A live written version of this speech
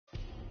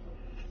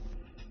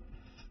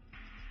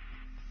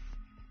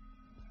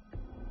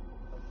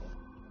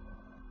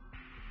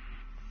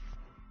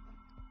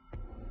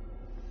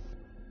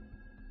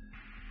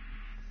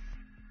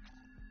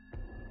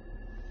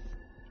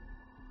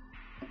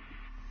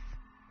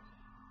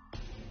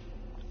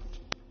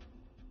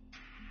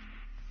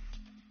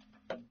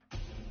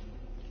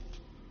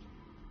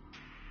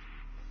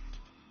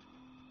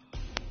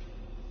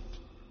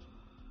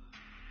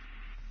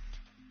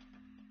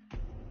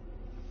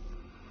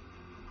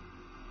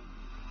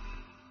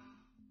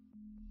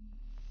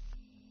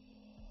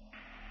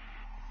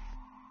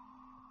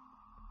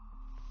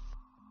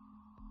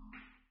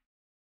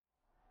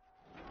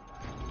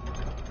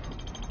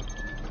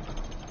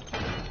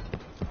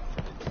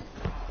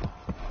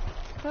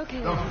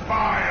Okay. The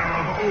fire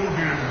of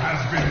Odin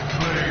has been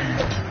claimed.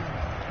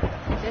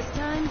 This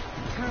time,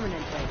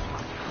 permanently.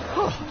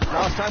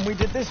 Last time we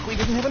did this, we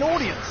didn't have an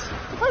audience.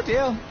 Oh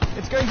dear,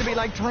 it's going to be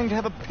like trying to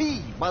have a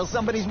pee while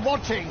somebody's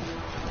watching.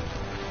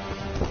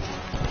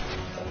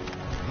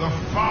 The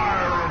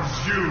fire of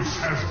Zeus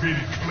has been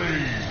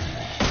claimed.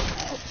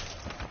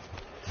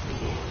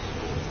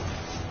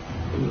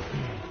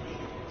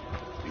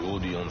 The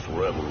audience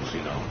revels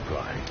in our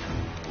pride.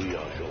 We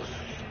are just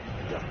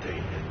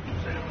entertainment to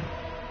them.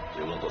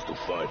 They want us to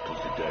fight to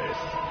the death.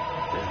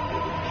 Then they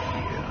will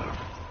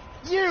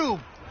fear. You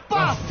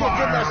bastards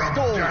in the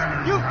stalls!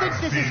 You think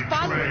this is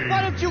fun? Claimed.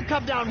 Why don't you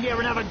come down here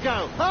and have a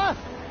go, huh?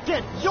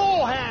 Get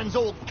your hands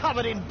all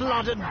covered in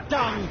blood and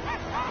dung!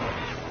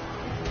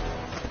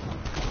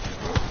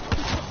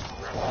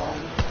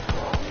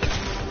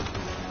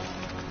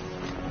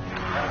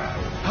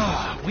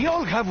 We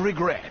all have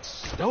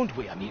regrets, don't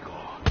we, amigo?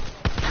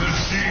 The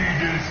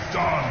deed is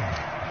done.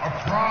 A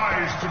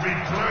prize to be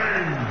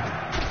claimed.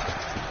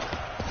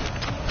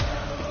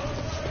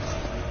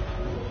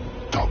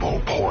 Double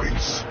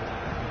points.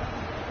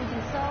 We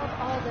can solve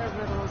all their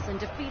riddles and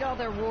defeat all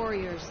their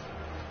warriors.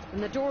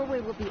 And the doorway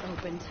will be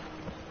opened.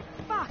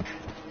 Fuck!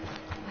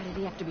 Why did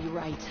he have to be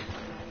right?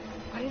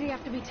 Why did he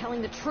have to be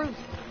telling the truth?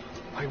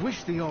 I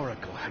wish the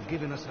Oracle had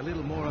given us a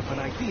little more of an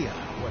idea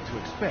of what to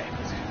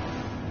expect.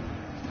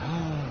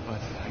 But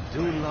I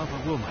do love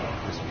a woman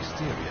who's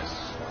mysterious.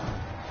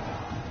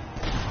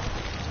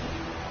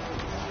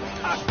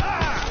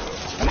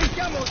 Me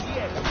llamo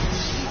Diego.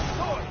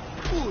 Soy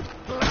un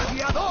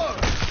gladiador.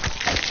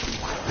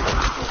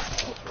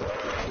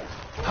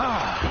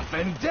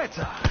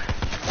 Vendetta.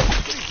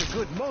 It's a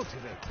good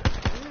motivator.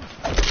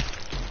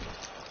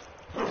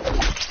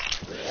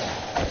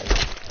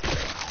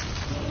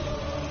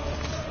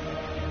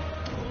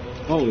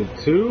 Only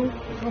two?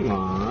 Come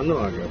on, I know I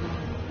got one.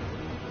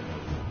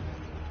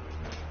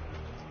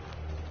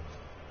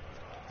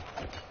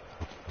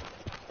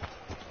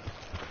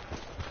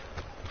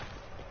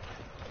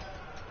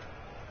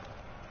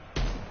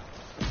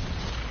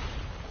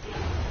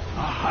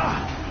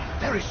 Aha!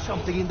 There is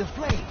something in the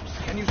flames.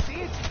 Can you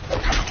see it?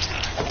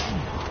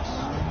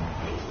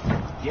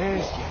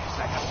 Yes,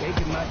 I have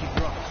taken magic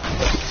drops.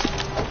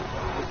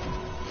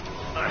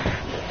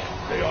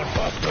 They are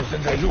faster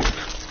than they look.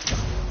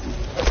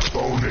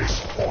 Bonus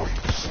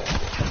points.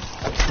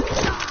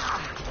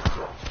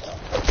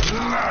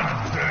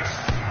 Bloodless.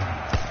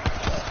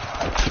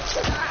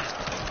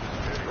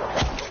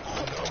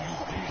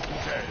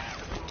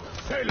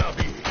 C'est la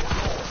vie.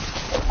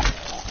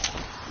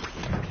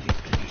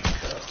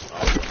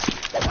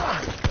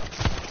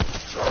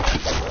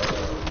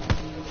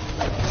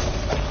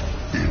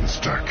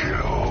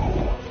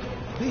 Insta-kill.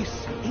 This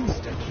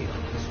insta-kill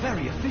is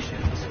very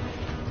efficient.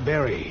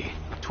 Very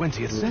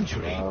 20th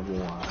century.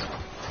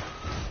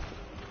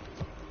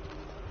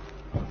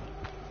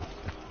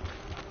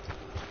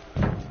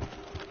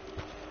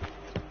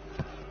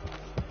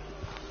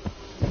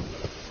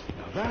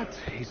 Now that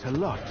is a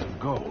lot of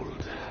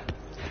gold.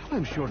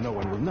 I'm sure no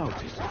one will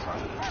notice if I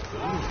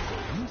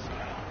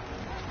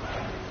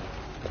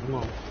Come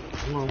on,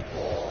 come on.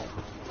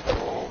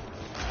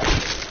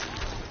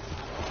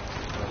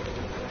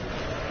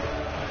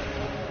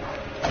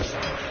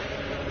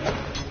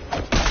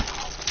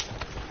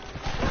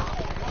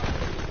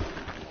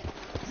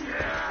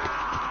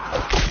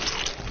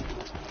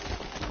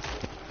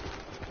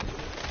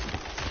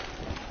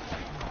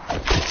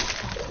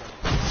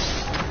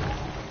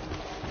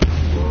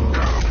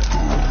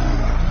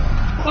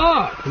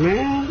 Fuck,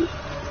 man!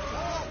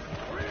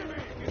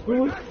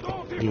 What?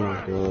 Oh my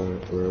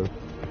god, bro.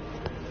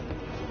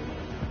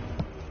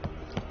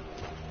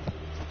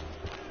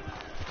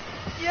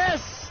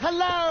 Yes,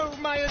 hello,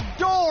 my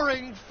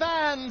adoring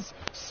fans!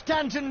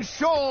 Stanton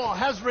Shaw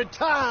has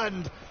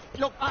returned!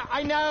 Look,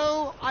 I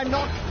know I'm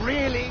not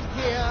really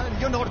here, and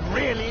you're not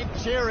really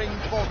cheering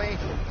for me.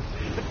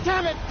 But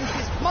damn it, this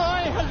is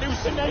my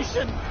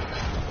hallucination!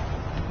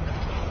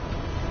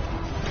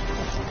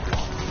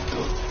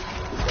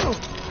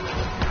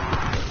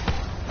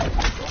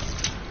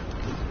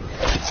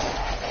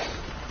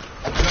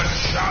 The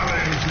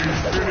challenge is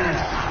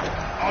finished.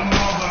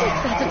 Another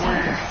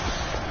awaits.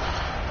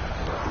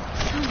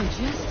 So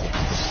majestic.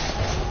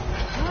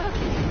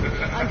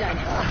 I'm done.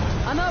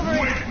 I'm over it.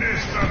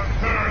 Witness the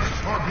thirst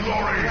for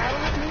glory.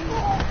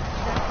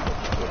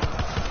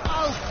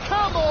 Oh,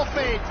 come off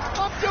it!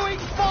 I'm doing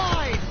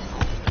fine!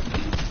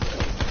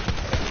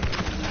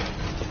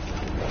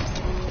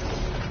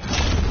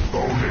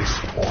 Bonus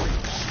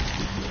points.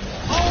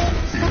 Home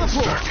for the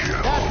poor.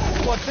 Insta-kill.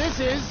 That's what this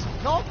is.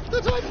 Not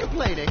that I'm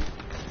complaining.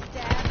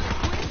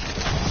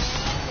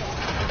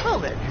 Well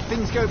then, if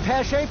things go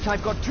pear-shaped,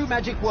 I've got two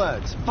magic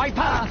words.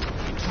 Viper,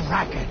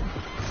 dragon.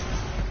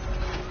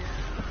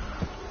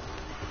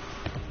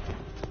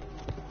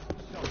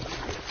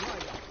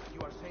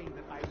 You are saying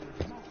that I will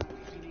mostly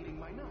be needing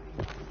my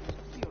knife.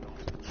 See or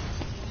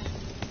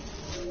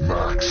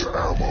not? Max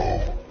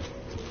ammo.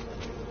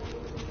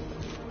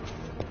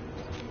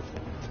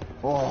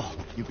 Oh,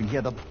 You can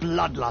hear the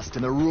bloodlust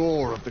and the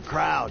roar of the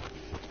crowd.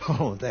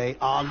 Oh, they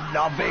are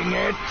loving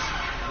it.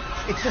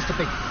 It's just a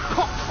big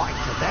cockfight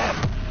to them.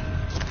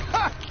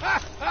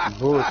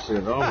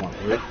 Bullshit, oh my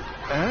god.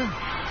 Huh?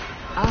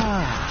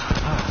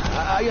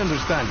 I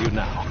understand you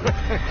now.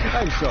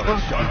 I'm sorry, The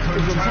Sean.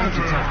 From time to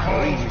contender time,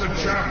 calls ladies the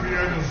play.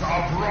 champions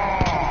of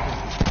Raw.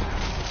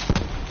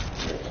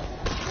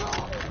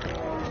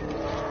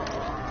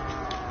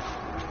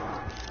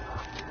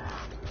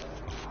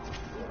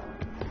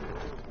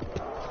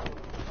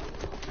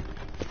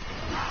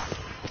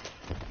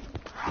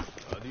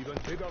 An even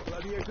bigger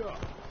gladiator.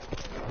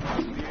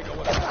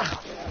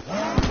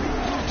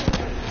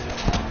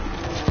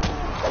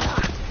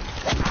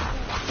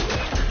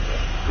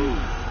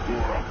 You're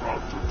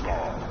about to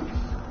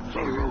die.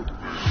 Salute me.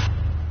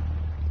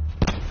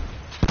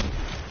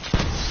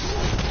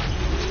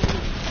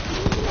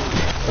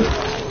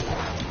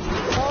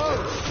 Oh,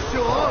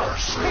 sure.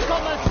 Pick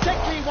on the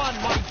sickly one,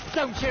 why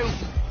don't you?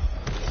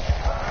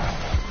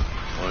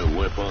 My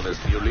weapon is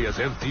nearly as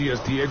empty as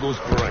Diego's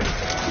brain.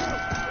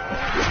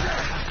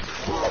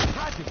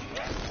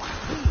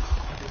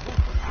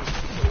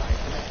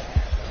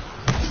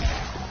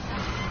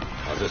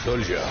 As a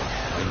soldier,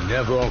 I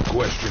never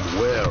questioned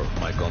where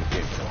my gun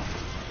came from.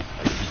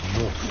 I did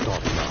not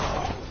stop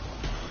now.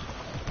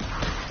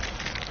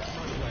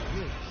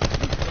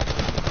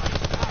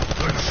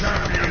 The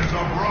champions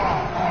of Raw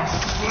are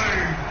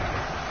slain.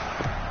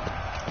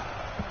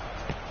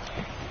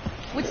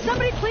 Would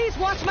somebody please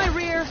watch my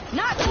rear?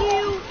 Not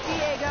you,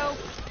 Diego.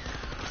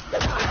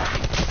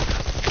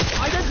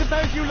 I don't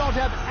suppose you lot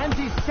have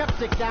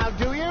antiseptic now,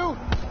 do you?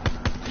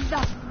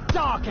 That's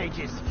Dark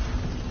Ages.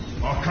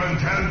 A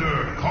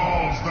contender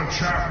calls the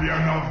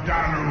champion of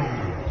Danu.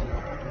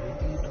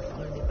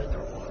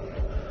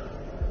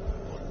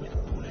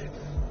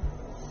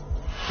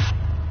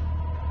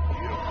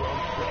 Here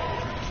comes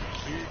trouble.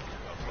 Big,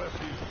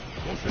 aggressive,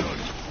 emotional.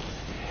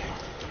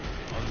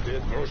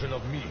 Undead version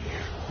of me.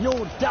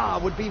 Your Da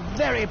would be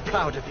very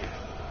proud of you.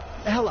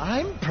 Hell,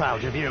 I'm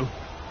proud of you.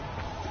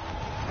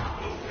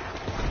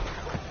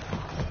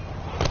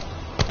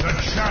 The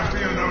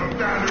champion of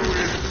Danu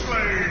is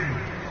slain.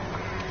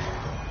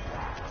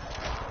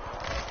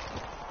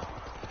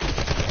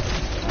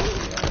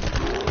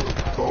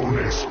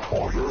 Bonus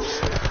points.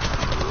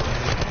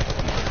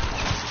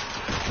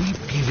 Keep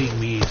giving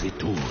me the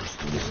tools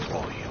to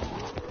destroy you.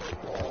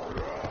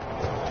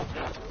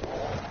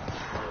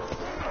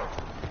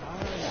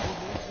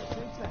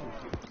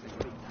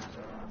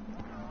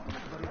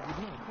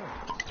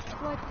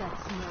 What's that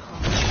smoke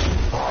on?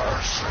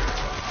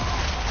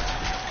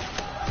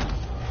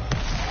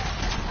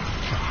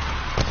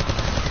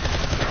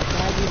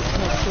 Dad used to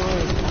tell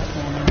stories about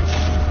Danu.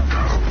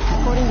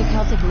 According to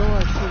Celtic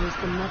lore, she was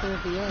the mother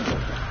of the earth.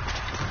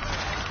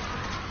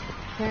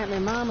 Apparently,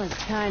 Mom was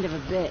kind of a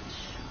bitch.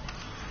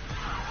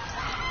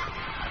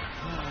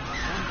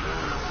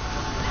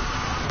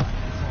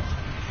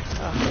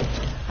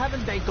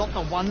 Haven't they got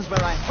the ones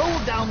where I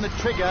hold down the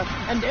trigger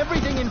and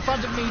everything in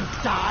front of me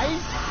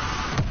dies?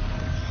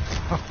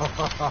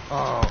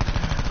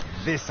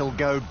 This'll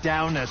go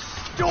down a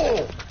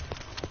storm.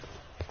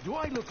 Do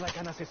I look like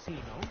an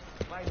assassino?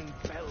 Climbing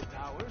bell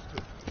towers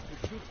to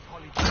shoot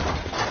college.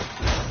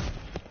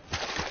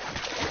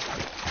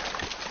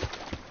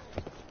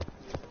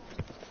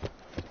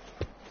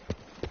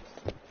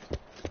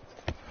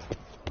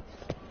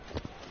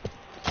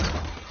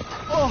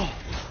 Oh,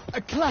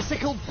 a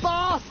classical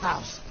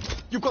bathhouse.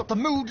 You've got the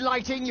mood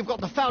lighting, you've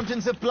got the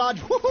fountains of blood,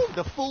 woohoo,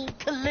 the full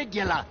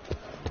Caligula.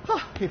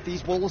 Ah, if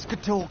these walls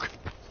could talk.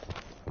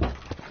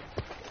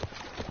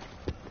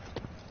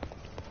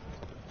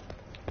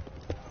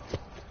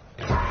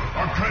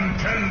 A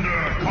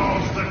contender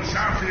calls the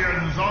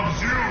champions of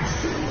Zeus.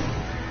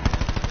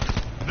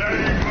 They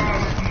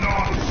must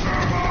not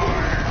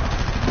survive.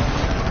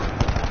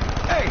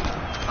 Hey,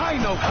 I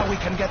know how we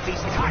can get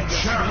these tigers to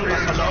leave Champions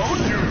us of alone.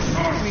 Zeus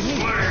are We need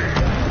slain.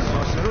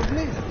 Sorcerer of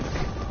Nathan.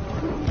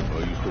 I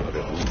used to have a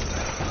boot.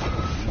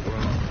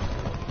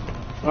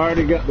 I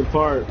already got the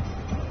part.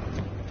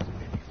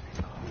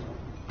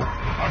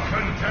 A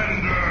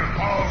contender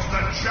calls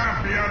the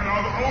champion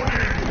of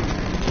Odin.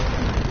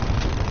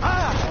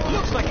 Ah,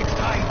 looks like it's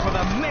time for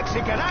the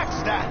Mexican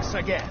axe dance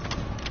again.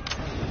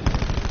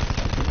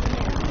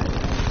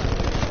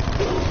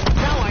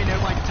 Now I know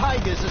why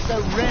tigers are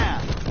so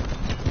rare.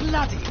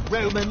 Bloody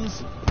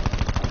Romans.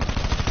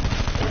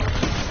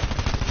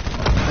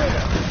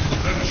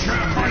 The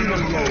champion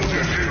of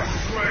Odin is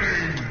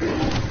slain.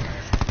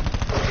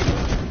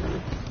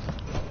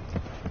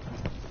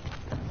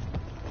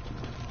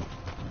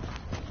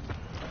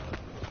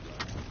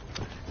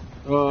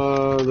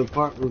 The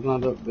part was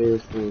not up there,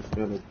 so it's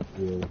gotta,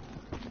 yeah.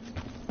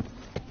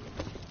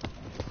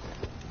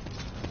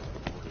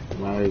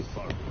 Nice.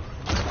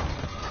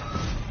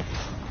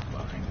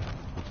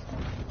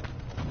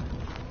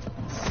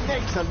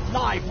 Snakes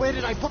alive! Where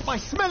did I put my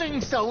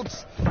smelling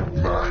salts? Oh,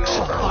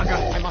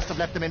 bugger! I must have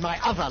left them in my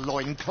other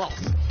loincloth.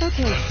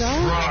 Okay, so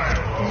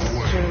Trial this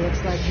away. sure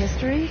looks like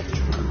history.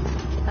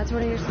 That's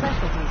one of your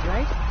specialties,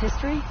 right?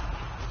 History?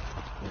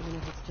 Even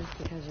if it's just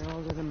because you're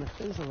older than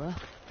Methuselah.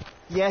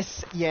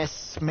 Yes,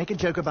 yes, make a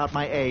joke about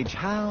my age.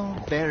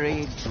 How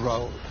very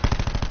droll.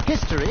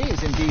 History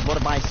is indeed one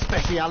of my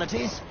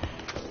specialities.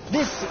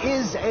 This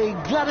is a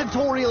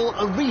gladiatorial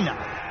arena.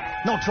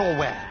 Not sure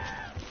where.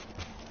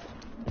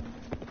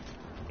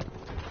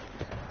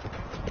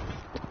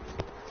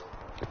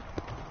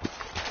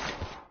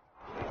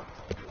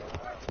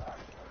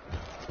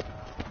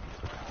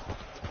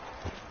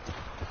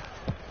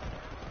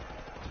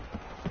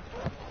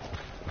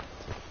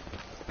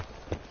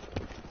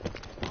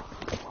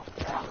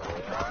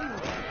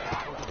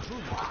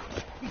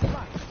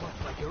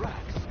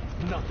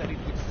 Not that it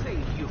would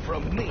save you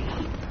from me.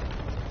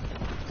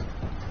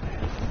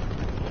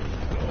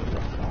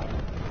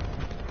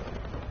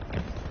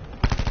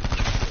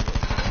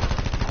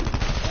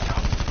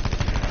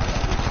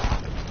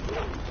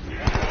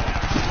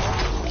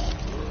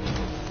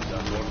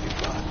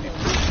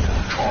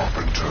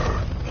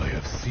 Carpenter. I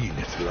have seen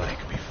it like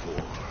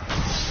before.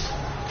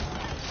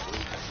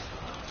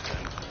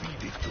 And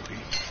feed it to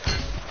him.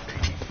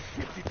 Maybe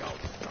shift it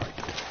outside.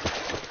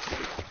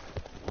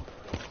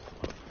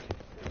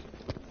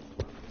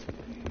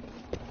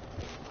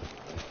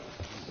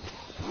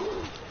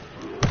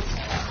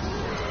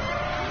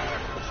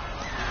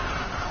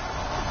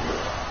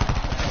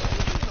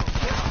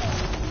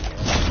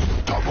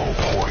 Double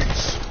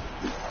points.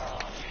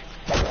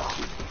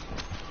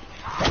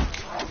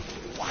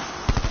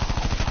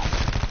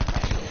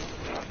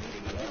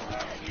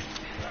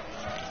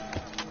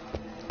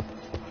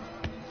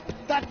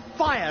 That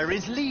fire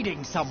is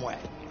leading somewhere,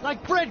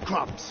 like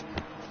breadcrumbs.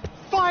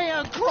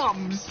 Fire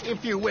crumbs,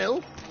 if you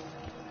will.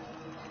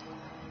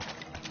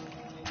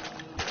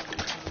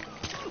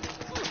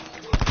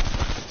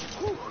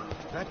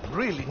 That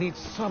really needs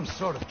some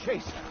sort of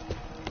chaser.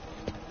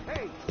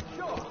 Hey,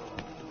 sure.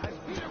 Has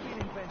beer been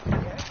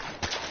invented yet?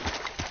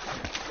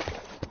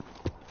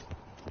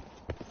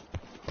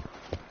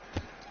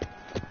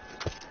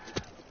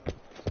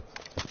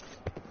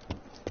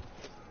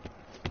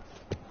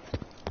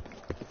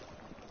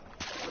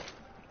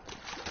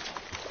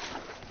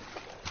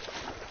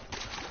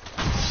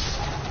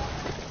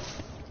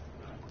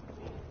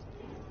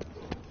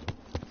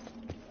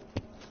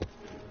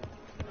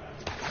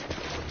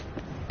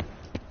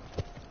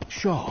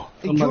 Shaw,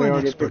 Somebody you're an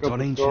already expert picked up on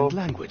the ancient scroll.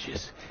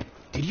 languages.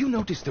 Did you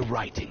notice the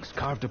writings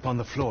carved upon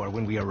the floor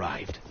when we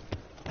arrived?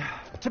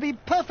 To be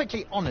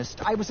perfectly honest,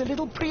 I was a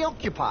little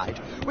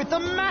preoccupied with the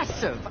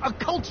massive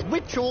occult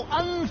ritual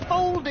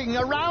unfolding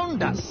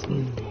around us.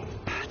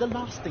 The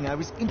last thing I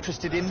was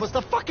interested in was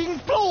the fucking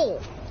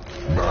floor.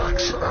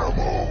 Max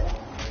ammo.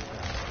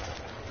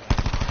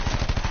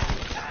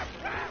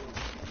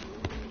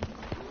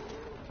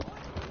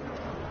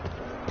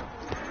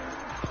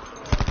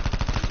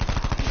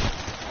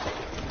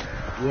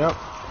 Yep.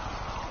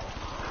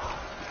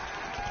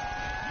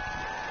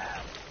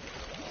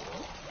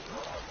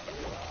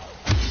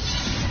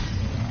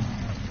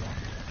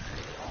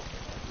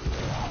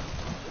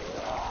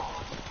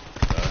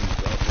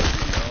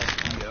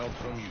 Out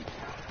from you.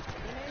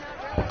 He may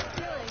not relish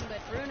killing,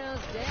 but Bruno's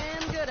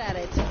damn good at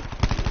it.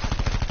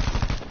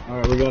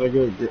 Alright, we got a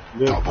good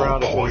Double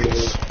crowd of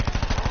points.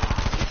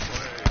 people.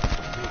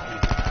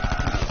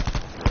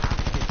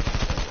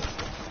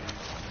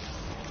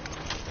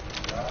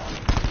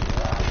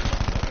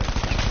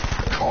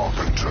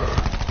 Carpenter.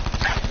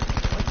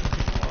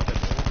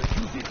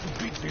 Use it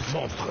to beat this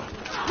monster.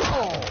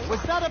 Oh,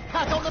 was that a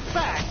pat on the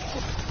back?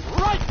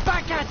 Right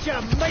back at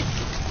you, mate!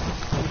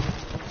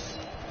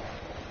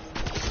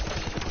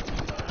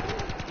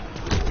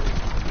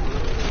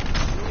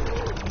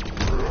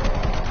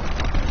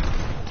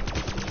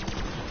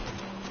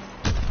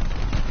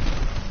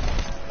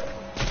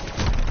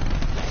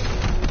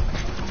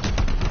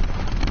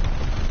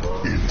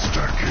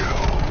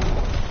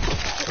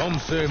 Insta-kill. Some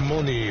say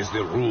money is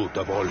the root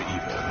of all evil.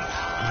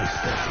 I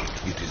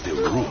say it is the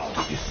root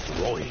to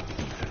destroying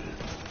evil.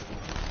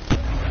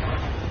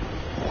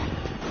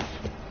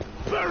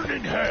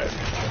 Burning hell!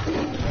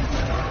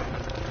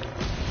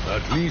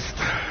 At least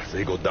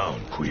they go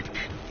down quick.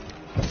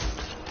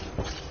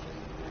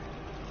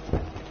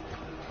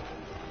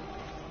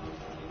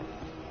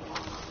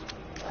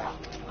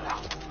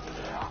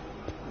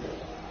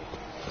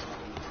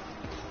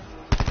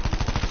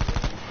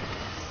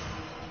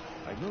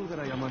 I know that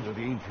I am under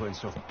the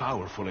influence of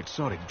powerful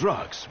exotic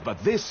drugs,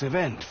 but this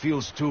event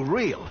feels too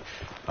real.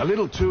 A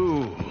little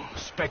too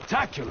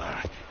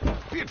spectacular.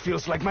 It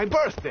feels like my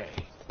birthday.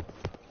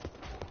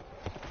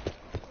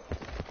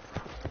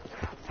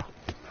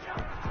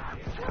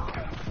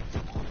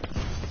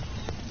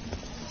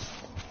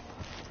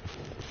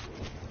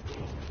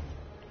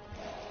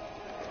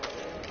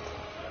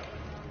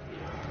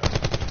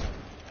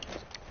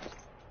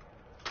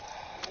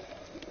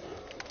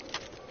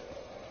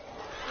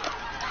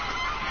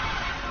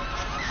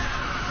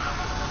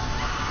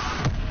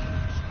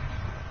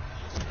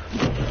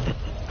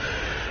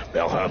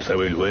 Perhaps I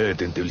will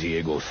wait until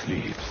Diego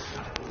sleeps.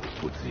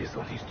 Put this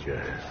on his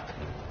chest.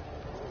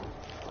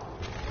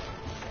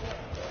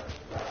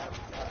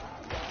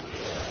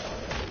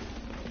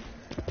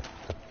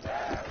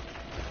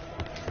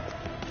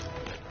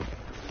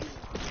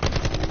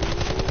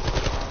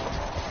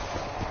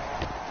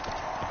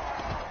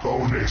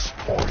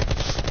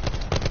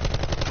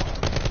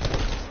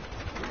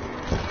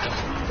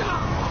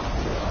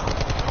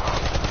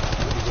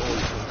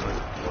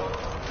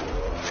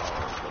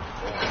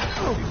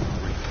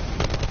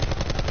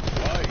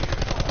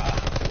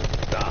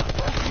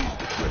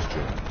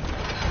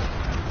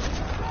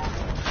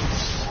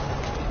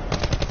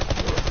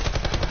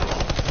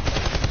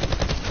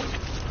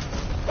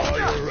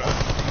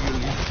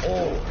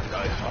 Oh,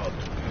 I have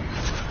to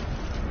leave.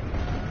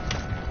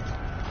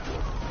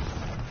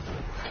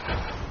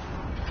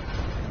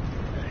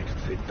 Next,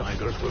 the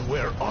tigers will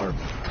wear armor.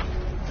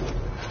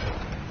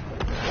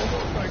 No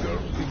more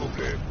tigers, s'il vous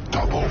plaît.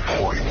 Double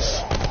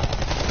points.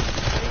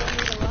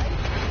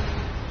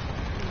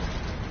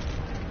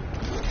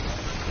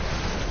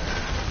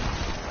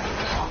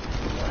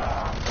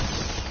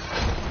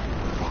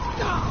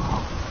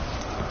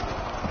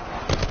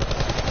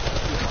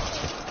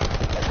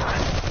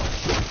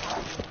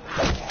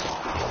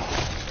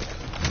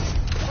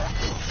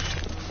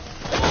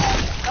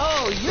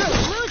 Oh, you're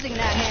losing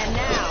that hand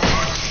now.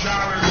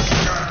 Challenge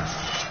guest.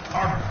 A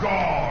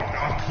god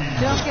appears.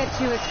 Don't get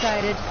too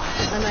excited.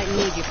 I might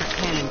need you for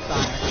cannon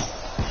fire.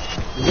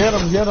 Get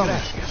him, get him.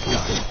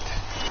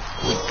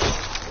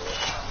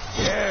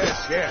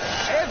 Yes, yes.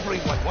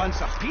 Everyone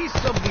wants a piece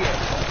of the egg.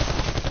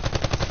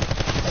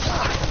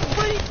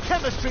 Free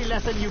chemistry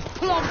lesson, you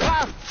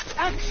plonker!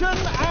 Action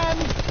and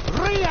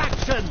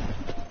reaction!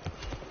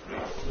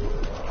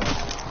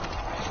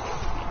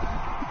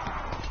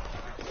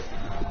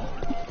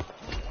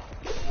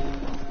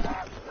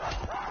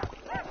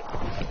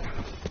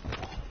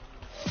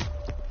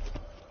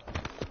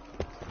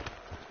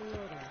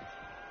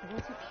 The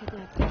ones who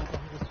kidnapped Dad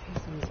while he was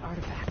tracing these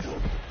artifacts.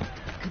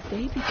 Could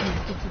they be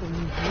connected to the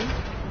one here?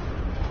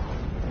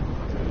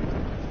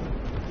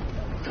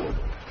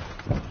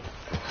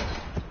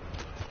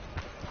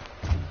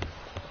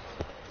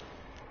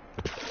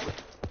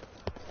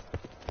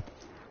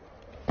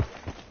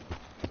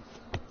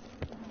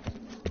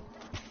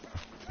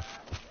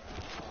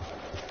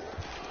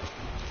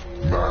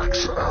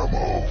 Max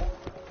ammo.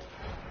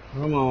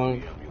 Come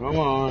on, come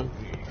on.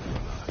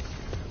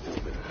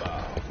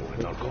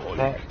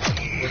 That,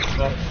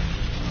 that.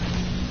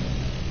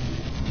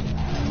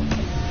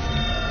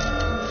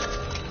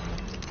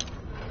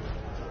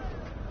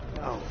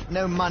 Oh,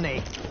 no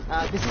money.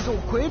 This is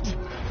awkward.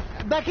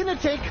 Back in a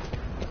tick.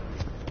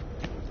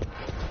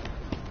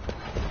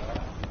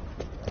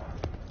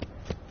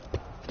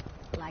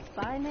 Like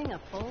finding a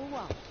full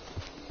wallet.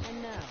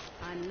 And no,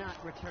 I'm not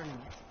returning it.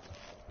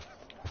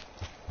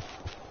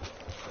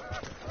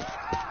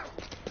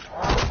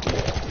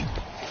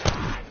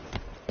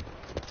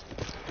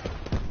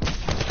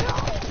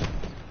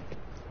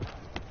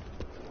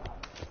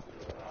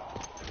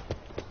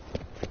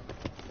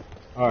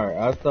 Alright,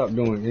 I stopped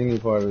doing any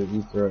part of the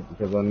Easter egg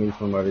because I knew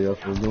somebody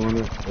else was doing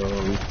it, so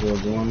are we still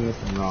doing this?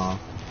 Nah.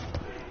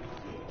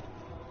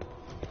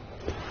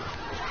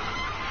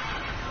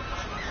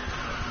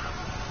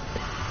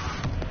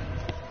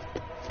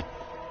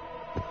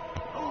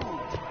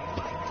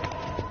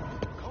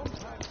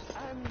 Compact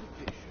and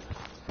vicious.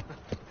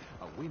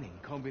 A winning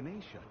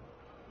combination.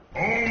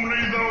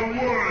 Only the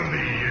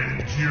worthy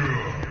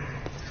endure.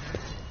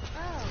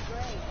 Oh,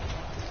 great.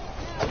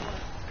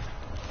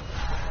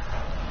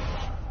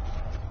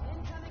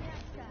 Incoming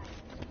X-Cat.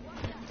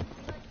 Watch out.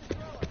 He likes to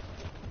throw it.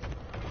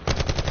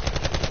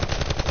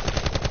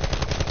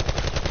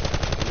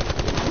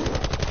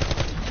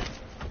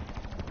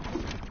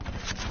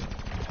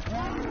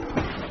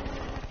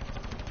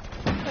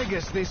 I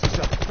guess this is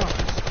a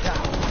thumbs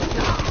down.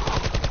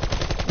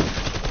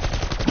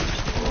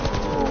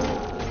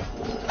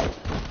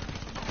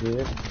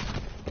 Yeah.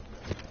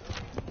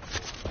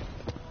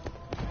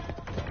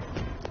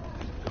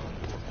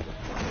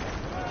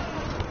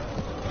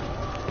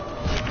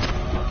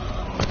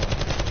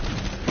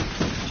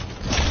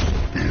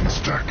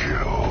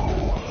 Insta-kill.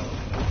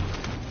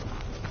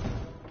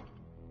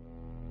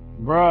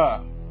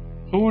 Bruh,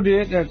 who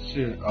did that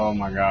shit? Oh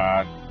my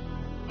god.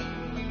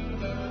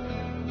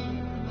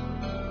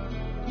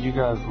 You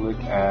guys lick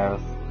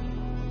ass.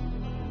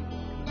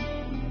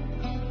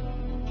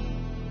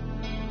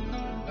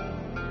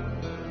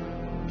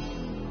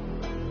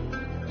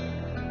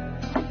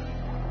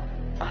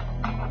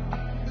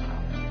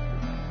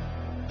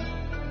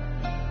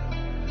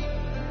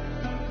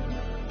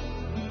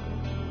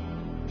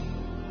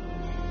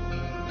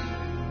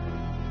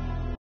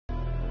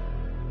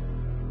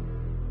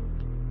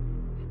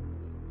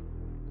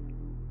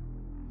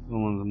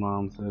 Someone's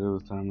mom said it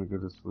was time to go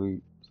to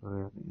sleep, so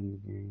they had to end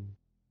the game.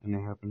 And they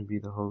happened to be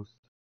the host.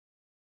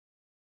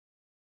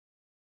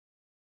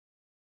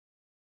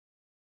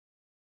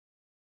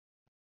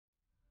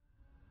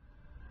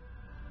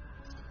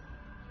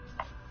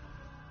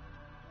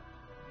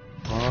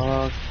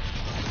 Fuck.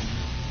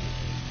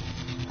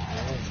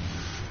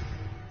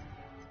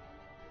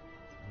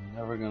 I'm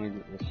never gonna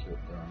get this shit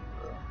done,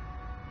 bro.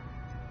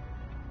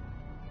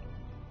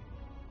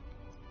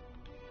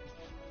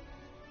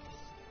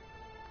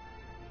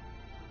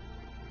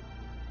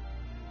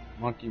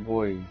 Monkey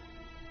boy.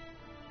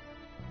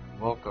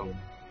 Welcome.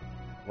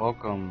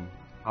 Welcome.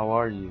 How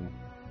are you?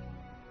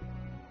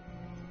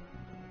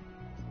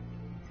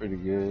 Pretty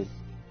good.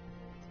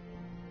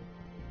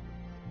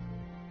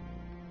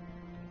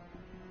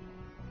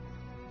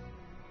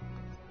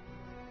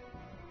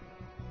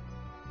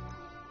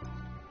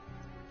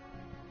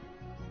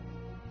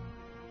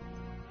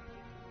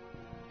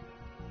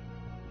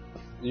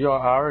 Yo,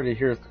 I already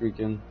hear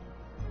squeaking.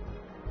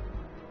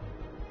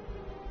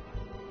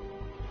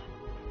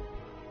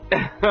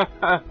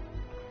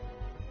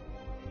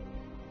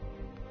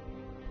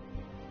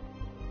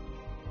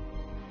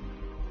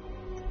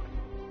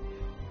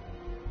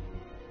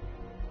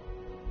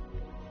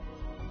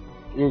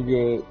 You're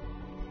good.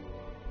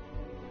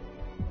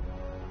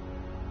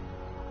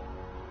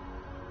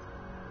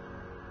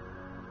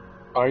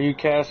 Are you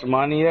Cash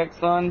Maniac,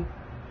 son?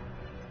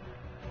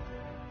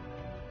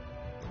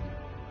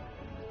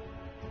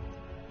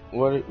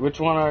 Which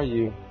one are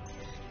you?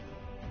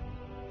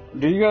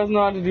 Do you guys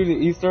know how to do the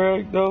Easter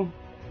egg, though?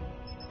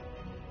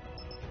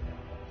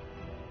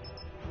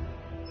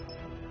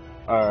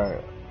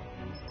 Alright.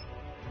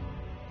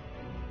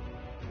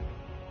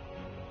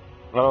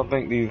 I don't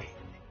think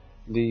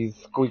these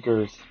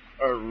squeakers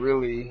are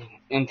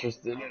really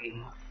interested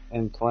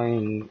in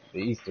playing the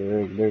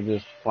Easter egg. They're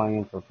just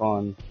playing for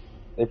fun.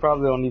 They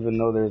probably don't even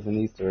know there's an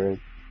Easter egg.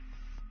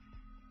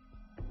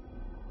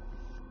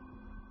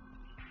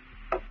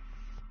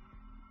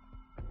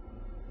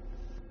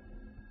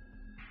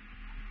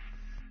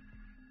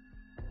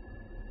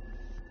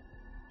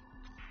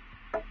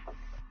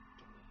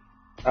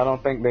 I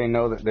don't think they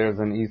know that there's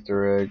an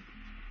Easter egg.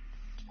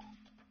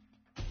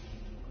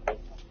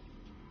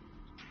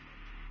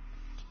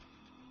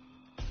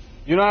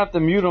 You don't have to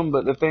mute them,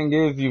 but the thing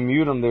is, you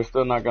mute them, they're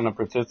still not going to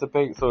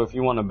participate. So if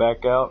you want to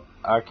back out,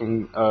 I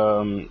can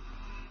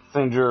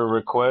send you a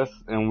request,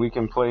 and we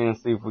can play and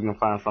see if we can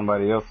find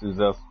somebody else who's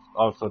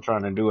also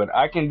trying to do it.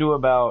 I can do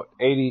about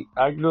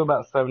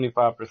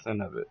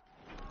 75% of it.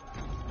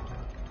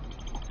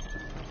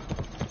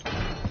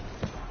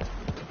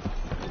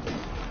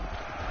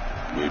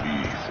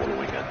 Maybe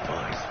following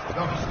advice. The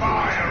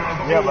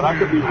fire of Yeah, but I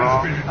could be Odin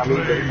wrong. has been I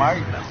mean, they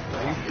blazed.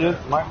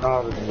 just might know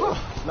how to do it.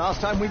 Last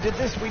time we did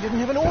this, we didn't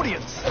have an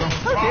audience. Oh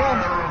fire dear,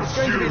 of it's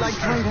going to be Zeus like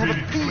trying to have has a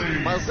been pee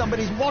blazed. while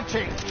somebody's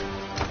watching.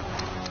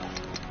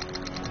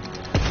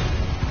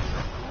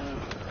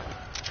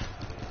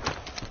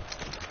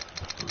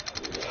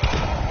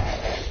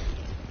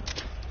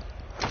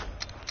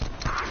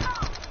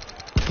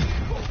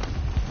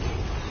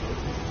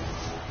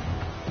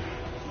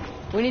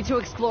 We need to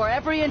explore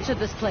every inch of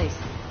this place.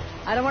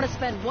 I don't want to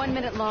spend 1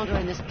 minute longer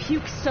in this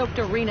puke-soaked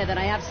arena than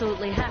I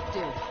absolutely have to.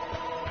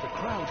 The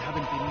crowd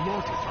haven't been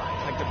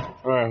notified.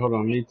 Like Alright, hold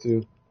on, me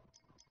too.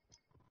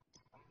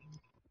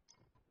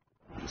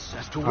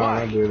 as to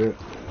Alright, I did it.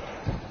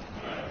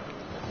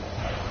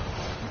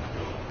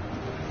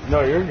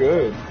 No, you're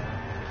good.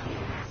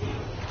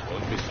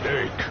 One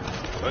mistake,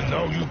 and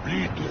now you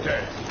bleed to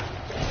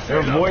death.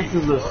 Their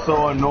voices are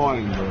so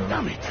annoying, bro.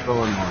 Damn it. So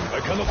annoying.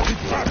 I cannot keep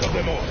track of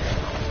them all.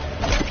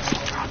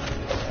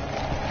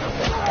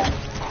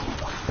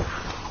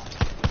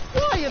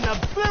 Why in the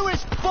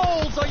bluest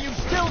balls are you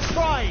still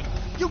trying?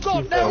 You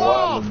got Yeah, no why the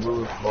arms!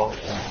 bluest ball?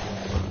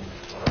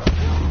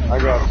 I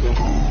got you.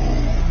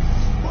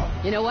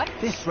 You know what?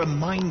 This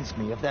reminds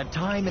me of that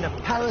time in a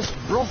palace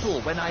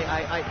brothel when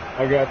I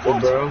got you,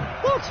 What? bro.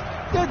 What?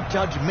 Don't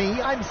judge me.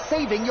 I'm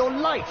saving your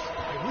life.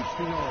 I wish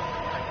the Lord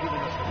had given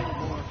us a little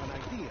more of an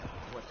idea of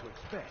what to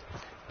expect.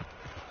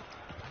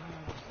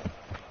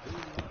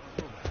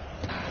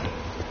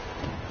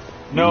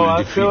 No, You will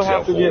I still defeat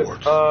have to their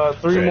get horde.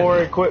 3 Then more I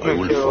equipment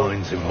will kills.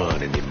 find the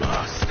man in the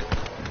mask.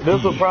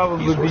 This will He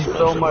probably is be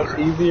so much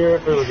responsible. easier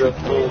if it was He just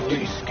should me not and you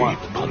escape want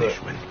to do it.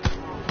 punishment.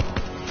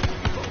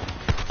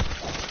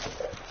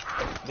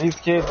 These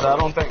kids, I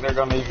don't think they're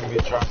gonna even be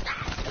trying. I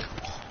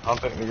don't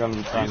think they're gonna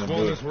be trying This to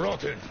one do is it.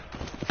 rotten.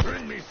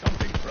 Bring me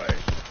something fresh.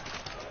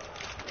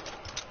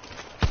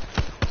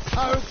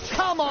 Oh,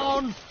 come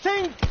on!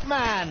 Think,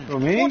 man! For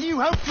me? What do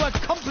you hope to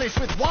accomplish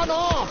with one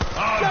arm?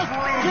 Just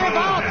give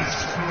up!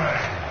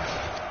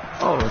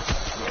 Oh,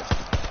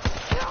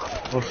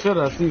 well, shit,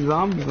 I see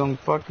zombies. I'm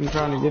fucking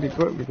trying to get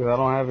equipped because I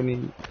don't have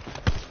any.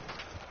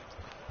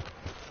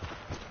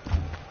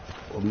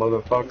 Well,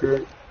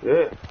 motherfucker.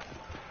 Yeah.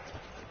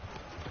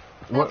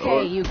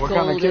 Okay, you what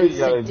kind of kill golden, you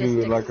gotta do?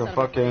 sadistic Like a son of a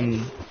fucking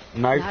bitch.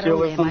 knife Not kill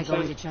only or am I going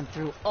something? to jump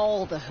through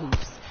all the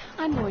hoops,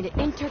 I'm going to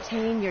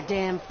entertain your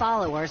damn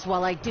followers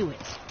while I do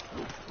it.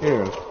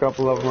 Here, a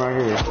couple of them right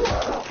here.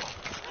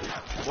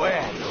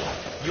 Well,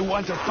 you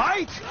want to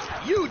fight?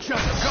 You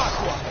just got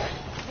one.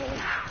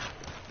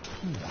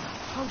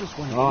 How does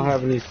one I don't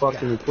have any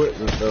fucking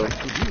equipment though,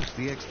 use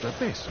the extra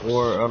pesos?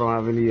 or I don't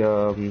have any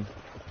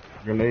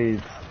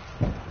grenades.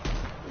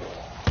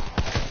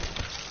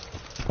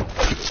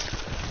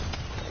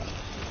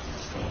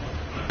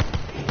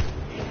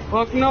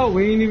 Fuck no,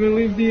 we ain't even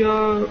leave the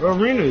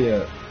arena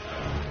yet.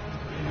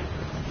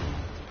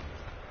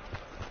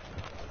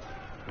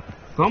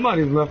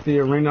 Somebody's left the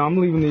arena. I'm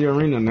leaving the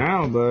arena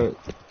now, but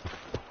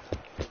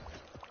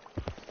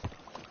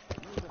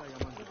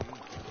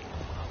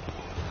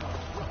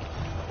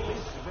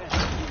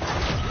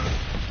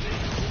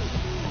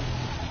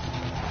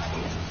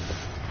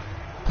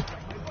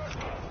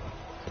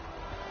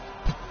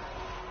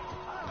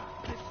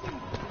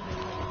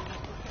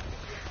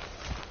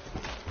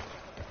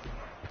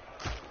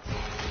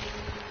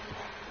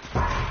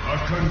A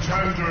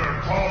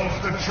contender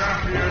calls the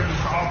champions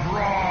of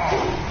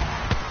Raw.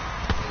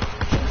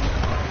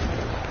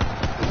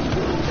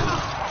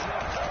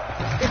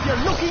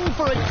 looking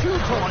for a chew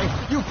toy,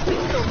 you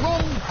picked the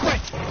wrong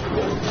quest.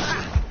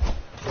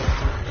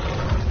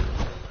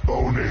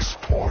 Bonus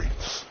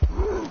points.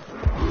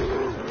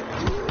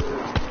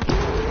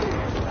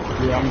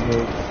 Yeah, I'm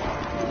good.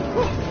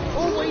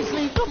 Always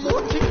leave them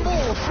wanting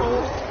more,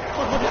 Shaw.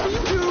 But whatever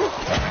you do,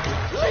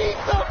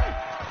 leave them!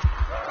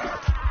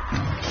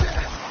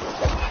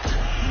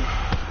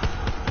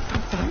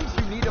 Sometimes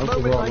you need a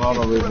moment like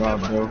this to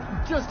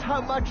remember just how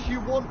much you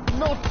want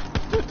not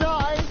to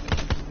die.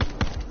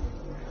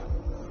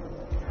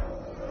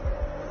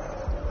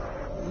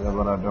 Yeah,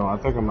 but I don't. I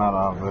think I'm out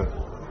of it.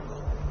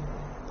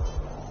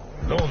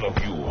 None of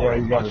you Yeah, are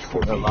you gotta much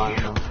for skip that me, line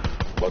now.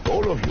 but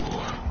all of you,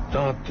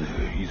 that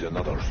is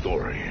another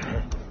story.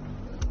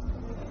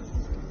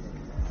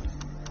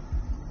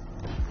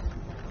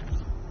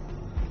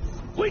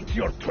 Wait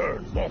your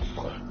turn,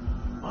 monster.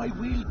 I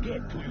will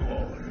get to you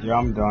all. Yeah,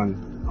 I'm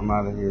done. I'm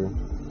out of here.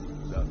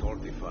 That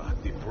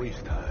artifact the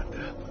priest had,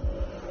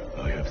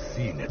 I have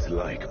seen its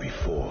like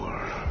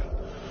before.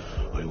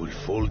 I will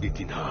fold it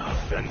in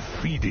half and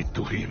feed it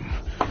to him.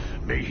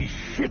 May he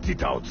shit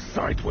it out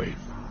sideways.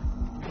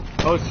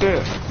 Oh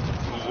shit.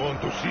 You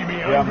want to see me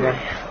Yeah, angry?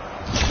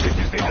 This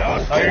is the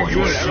last thing you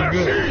will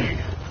ever see.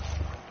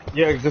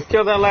 Yeah, just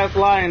kill that last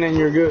lion and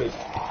you're good.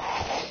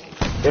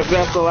 If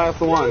that's the last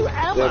one.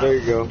 Yeah, there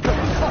you go.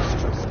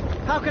 Preposterous.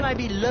 How can I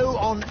be low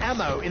on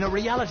ammo in a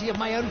reality of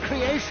my own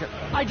creation?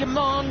 I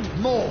demand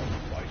more.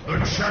 The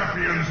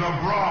champions of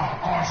Ra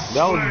are slain.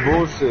 That was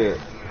bullshit.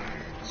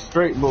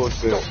 Straight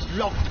bullshit.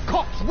 Locked,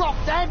 cocked,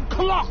 rocked, and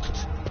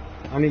clocked.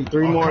 I need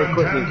 3 more A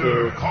equipment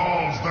contender kills.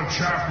 calls the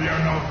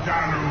champion of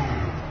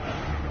Dalu.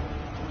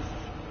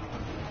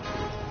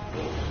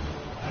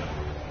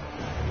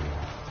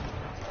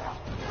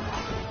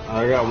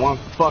 I got 1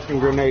 fucking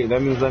grenade.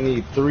 That means I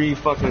need 3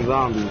 fucking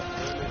zombies.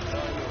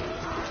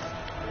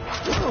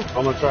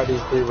 I'm gonna try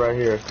these 3 right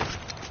here.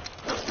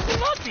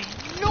 Bloody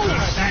no! The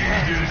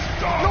siege is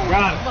done.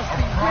 Got it. Must A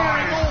be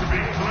prize to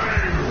wearing be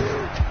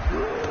claimed.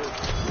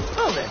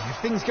 Well then, if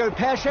things go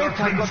pear-shaped,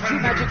 I've got 2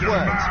 magic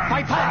words.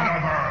 Viper,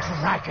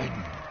 dragon.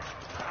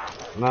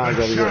 Now I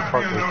gotta get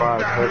fucking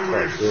 5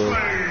 headshot kills.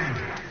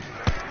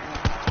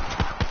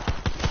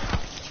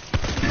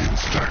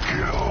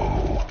 Insta-kill.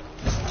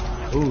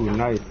 Ooh,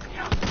 nice.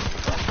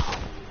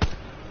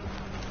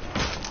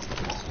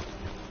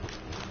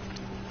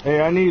 Hey,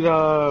 I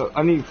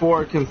need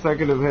 4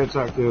 consecutive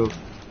headshot kills.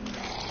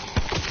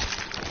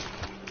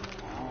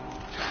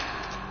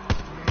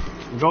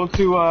 Go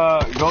to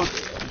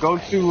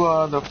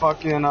the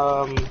fucking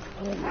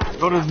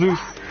go to Zeus.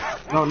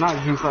 No, not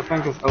Zeus. I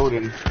think it's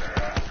Odin.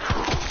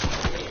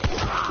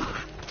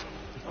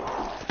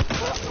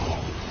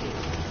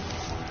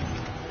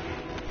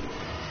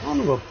 Son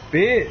of a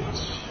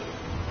bitch.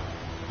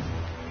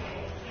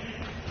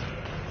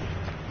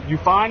 You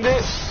find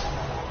it?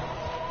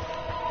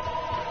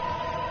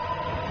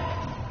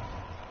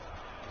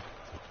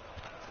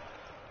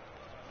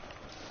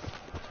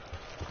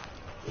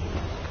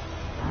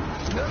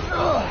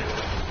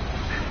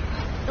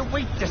 The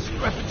weight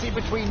discrepancy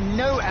between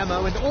no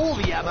ammo and all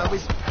the ammo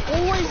is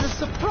always a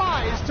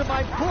surprise to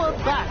my poor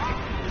back.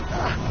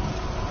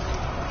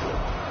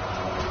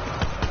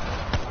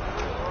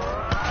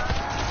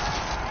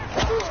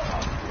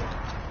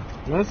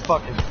 This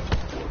fucking...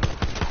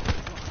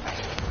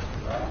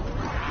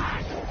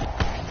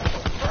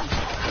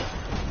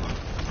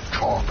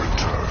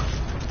 Carpenter.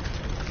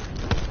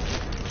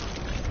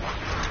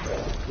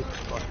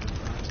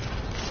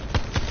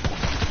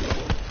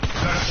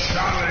 The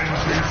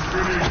challenge is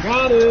finished.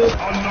 Got it!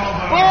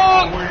 Another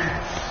Fuck!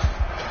 awaits.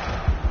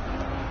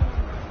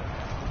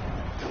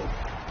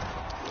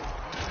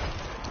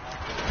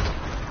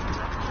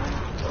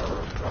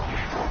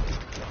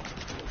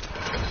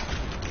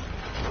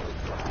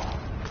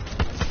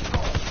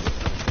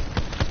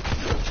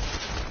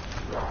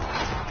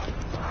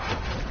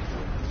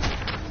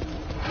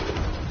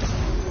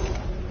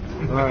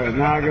 Alright,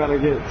 now I gotta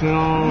get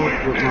Tim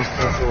with my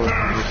special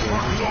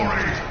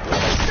weapon.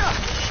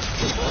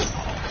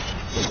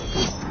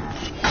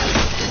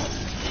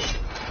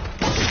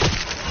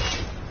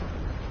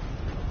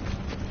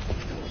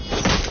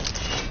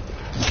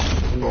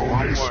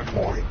 Bonus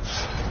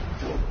points.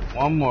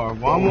 One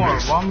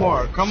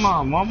more. Come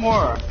on, one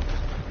more.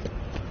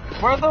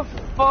 Where the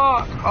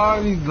fuck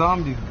are these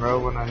zombies, bro,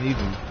 when I need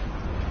them?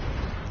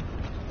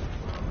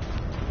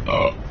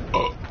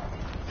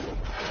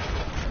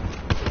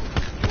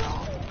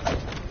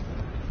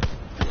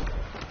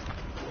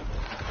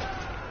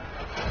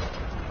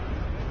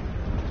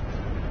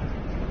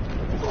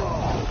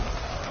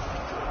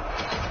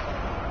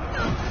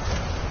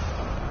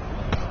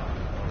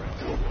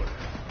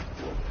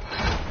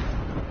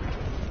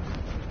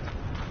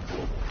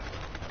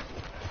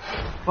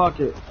 Fuck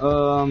it.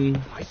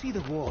 I see the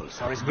walls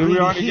are as Did we green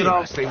already here get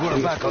off? as they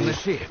were back on the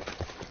ship.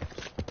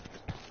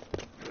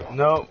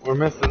 No, we're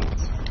missing.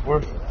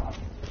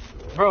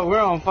 Bro, we're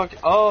on fucking...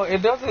 Oh, it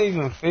doesn't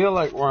even feel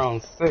like we're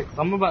on 6.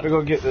 I'm about to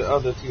go get the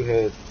other 2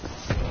 heads.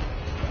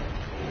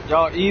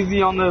 Y'all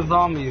easy on the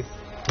zombies.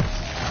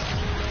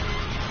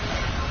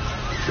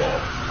 Your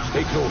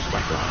Stay close,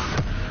 my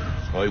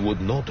friend. I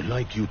would not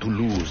like you to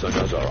lose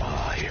another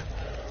eye.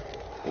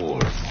 Or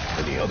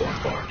any other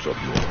parts of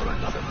your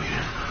anatomy.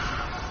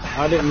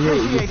 I didn't hear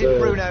what you Appreciate it,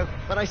 said. Bruno,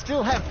 but I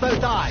still have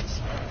both eyes.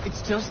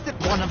 It's just that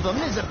one of them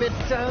is a bit,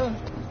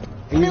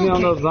 Easy on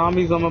milky. those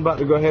zombies. I'm about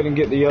to go ahead and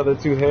get the other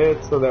two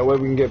heads so that way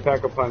we can get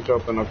Pack-a-Punch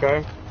open,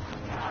 okay?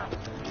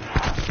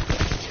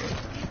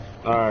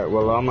 Alright,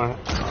 well, I'm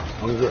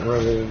getting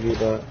ready to do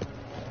that.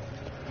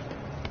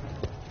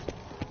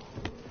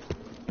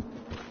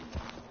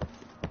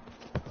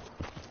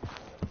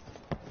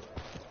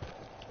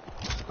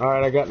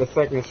 Alright, I got the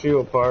second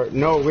shield part.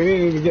 No, we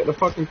didn't even get the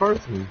fucking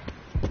first one.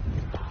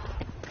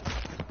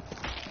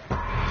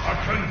 A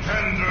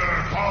contender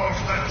calls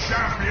the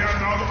champion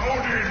of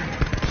Odin.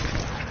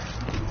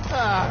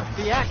 Ah,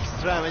 the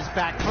axe thrower's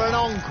back for an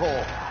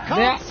encore. The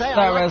Can't axe say I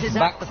thrower's liked his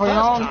back act the for an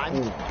first encore. time.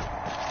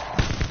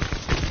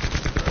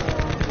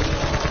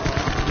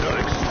 You're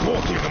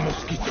exporting a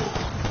mosquito.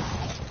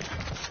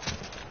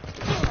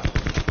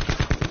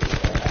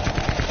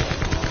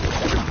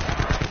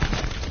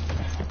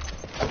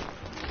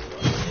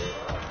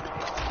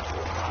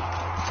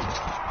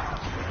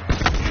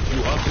 If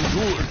you have the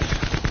tools,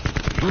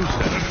 use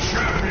them. The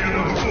champion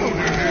of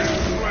Odin is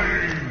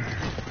slain.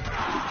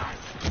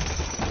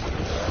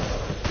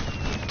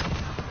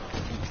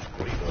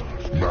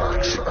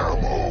 Max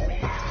ammo.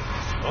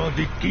 And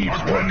it A keeps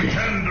working.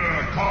 contender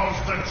calls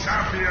the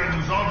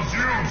champions of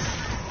Zeus.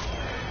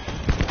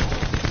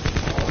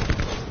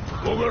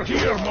 Over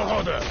here,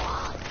 Marauder.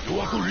 You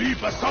want to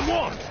leap at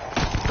someone?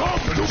 Come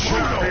to The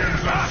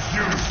champions Bruno. of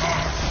Zeus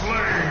are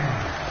slain.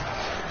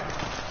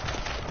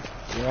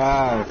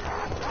 Yes.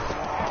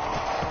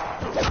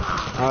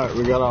 Alright,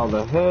 we got all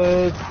the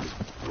heads.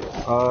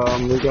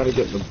 We gotta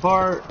get the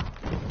part.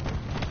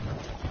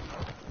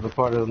 The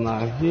part is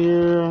not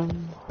here.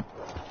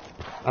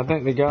 I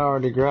think the guy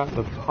already grabbed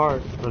the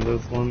part for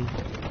this one.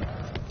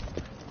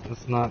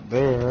 It's not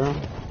there. On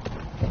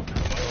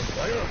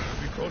fire?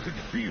 Because it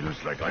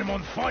feels like I'm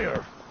on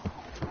fire.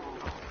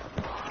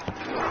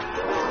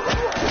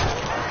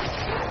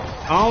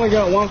 I only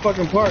got one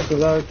fucking part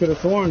because I could have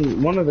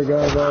sworn one of the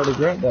guys already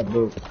grabbed that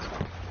book.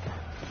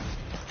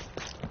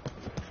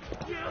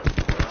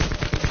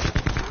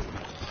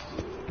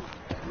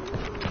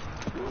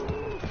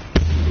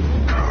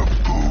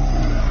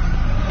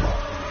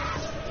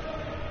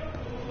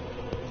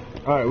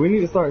 Alright, we need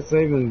to start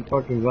saving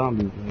fucking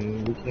zombies,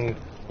 man. We can't.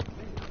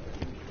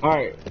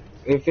 Alright,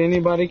 if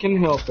anybody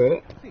can help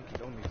it,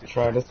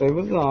 try to save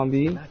a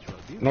zombie.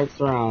 Next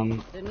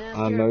round.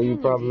 I know you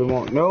probably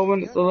won't know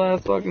when it's the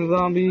last fucking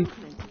zombie.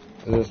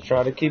 Just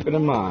try to keep it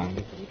in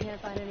mind. You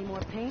can't find any more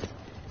paint?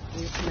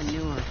 Here's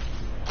manure.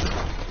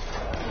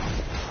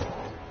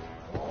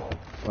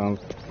 Sounds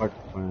like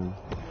a plan.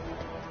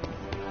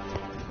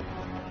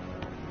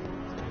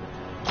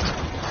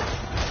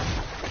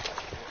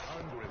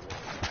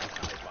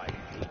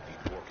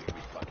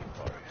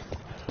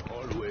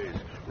 Always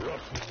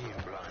rushing in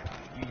blind,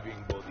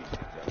 leaving bodies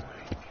in their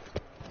wake.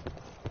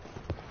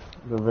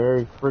 The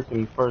very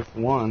freaking first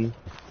one,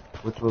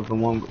 which was the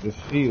one with the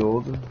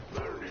shield.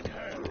 Burn in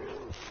hell.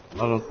 I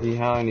don't see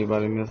how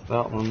anybody missed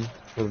that one.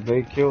 Because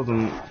they killed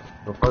him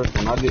the first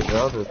one. I did the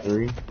other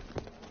three.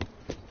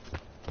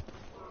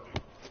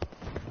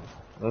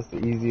 That's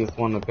the easiest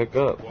one to pick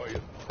up.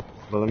 Quiet.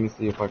 But let me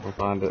see if I can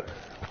find it.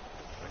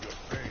 And you're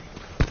staying.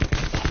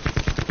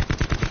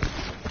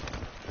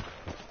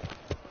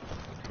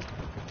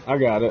 I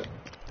got it.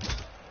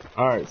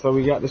 Alright, so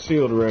we got the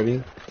shield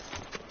ready.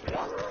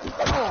 Oh, is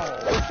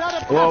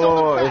that a Whoa, pat on the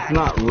whoa, whoa, back? it's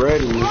not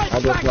ready. Right I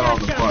just back got all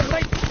at the ya, parts.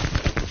 mate.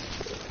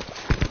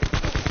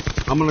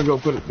 I'm gonna go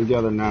put it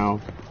together now.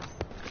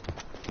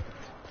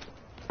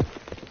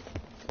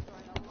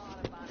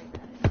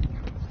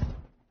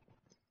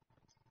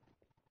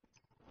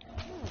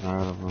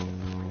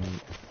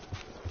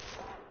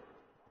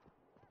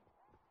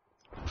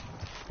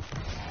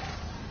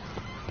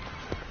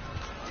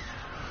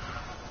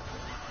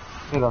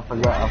 Shit, I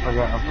forgot.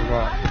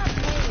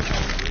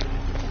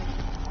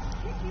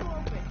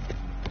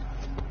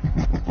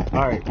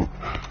 Alright.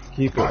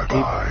 Keep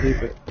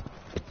it.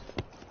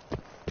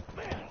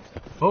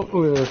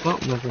 Hopefully there's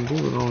something I can do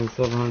with only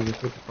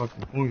 750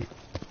 fucking points.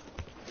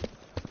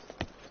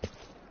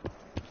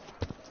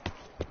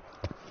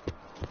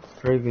 It's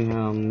crazy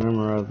how I'm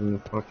memorizing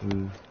this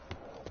fucking...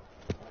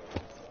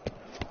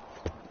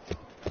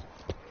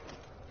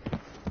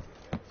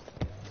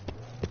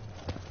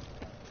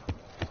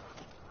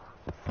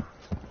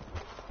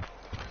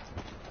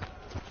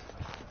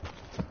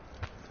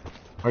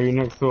 Are you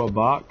next to a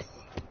box?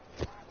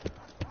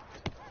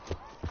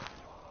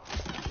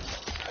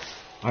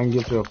 I can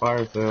get you a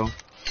fire sale.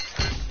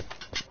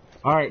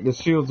 Alright, the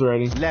shield's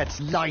ready. Let's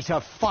light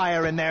a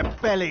fire in their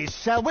bellies,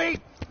 shall we?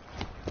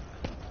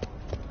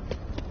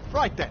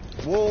 Right then.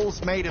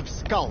 Walls made of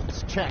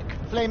skulls, check.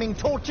 Flaming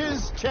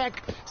torches,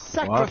 check.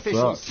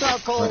 Sacrificial What's up?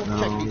 circle, Right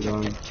now, I'm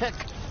done. check.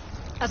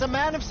 As a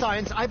man of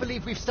science, I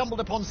believe we've stumbled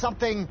upon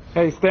something.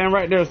 Hey, stand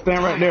right there. It's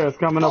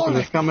coming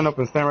open.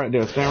 Stand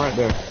right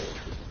there.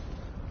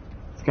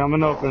 It's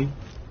coming open.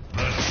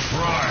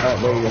 Alright,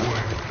 there we go.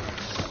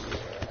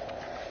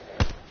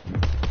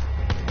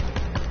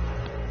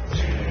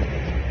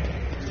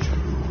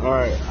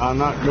 Alright, I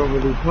knocked over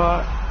the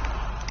pot.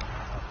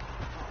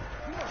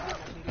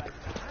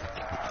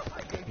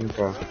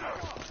 Okay.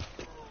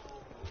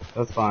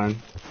 That's fine.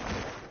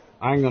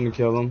 I ain't gonna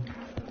kill him.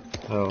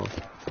 So.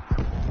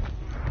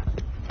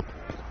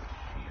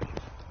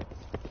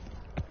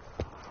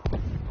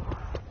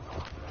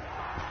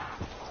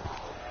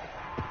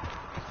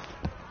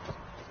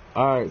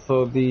 Alright,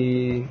 so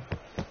the...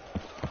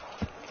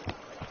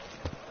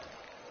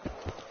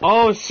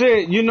 Oh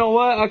shit, you know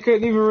what? I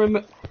couldn't even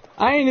remember.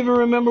 I ain't even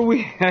remember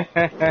we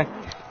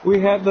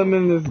had them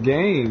in this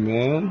game,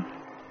 man.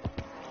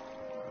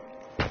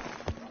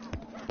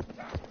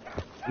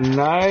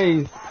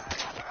 Nice.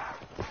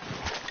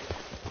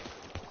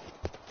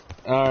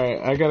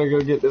 Alright, I gotta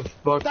go get this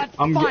fuck.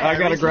 I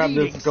gotta grab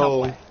this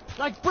skull. Somewhere.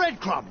 Like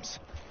breadcrumbs.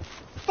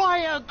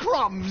 Fire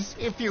crumbs,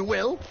 if you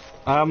will.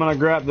 I'm gonna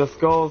grab the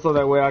skull so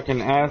that way I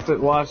can acid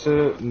wash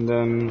it, and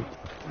then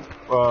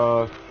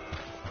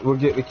we'll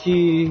get the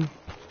key.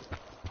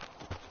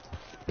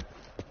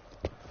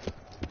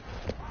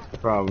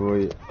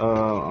 Probably.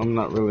 I'm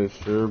not really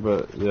sure,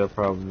 but yeah,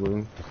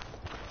 probably.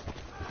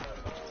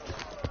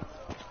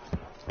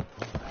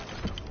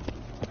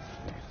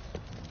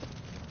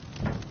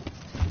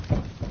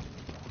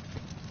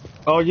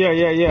 Oh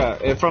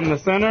yeah. From the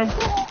center?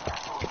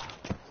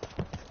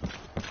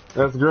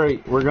 That's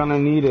great. We're gonna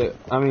need it.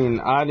 I mean,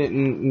 I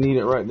didn't need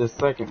it right this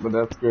second, but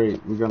that's great.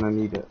 We're gonna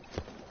need it.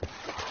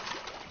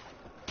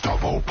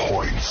 Double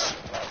points.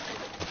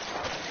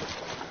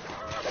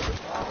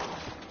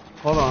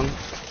 Hold on.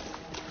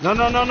 No,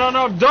 don't,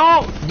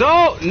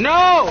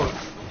 no!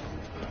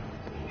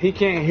 He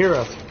can't hear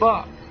us,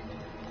 fuck.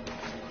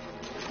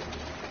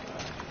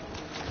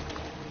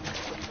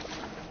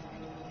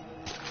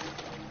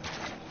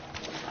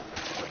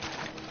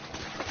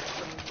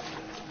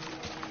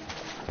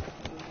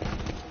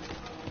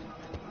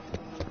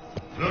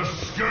 The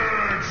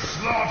scourge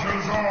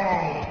slaughters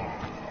all.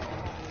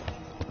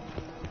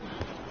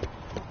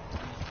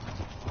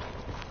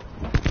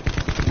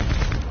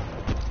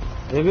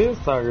 It is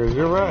tigers,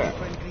 you're right.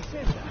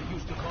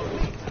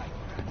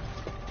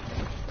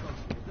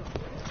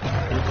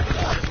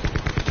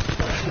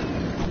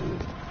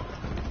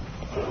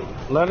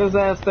 Let his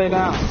ass stay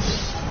down.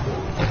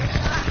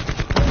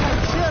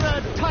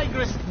 Terra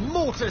tigris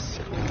mortis.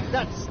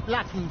 That's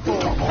Latin for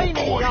pain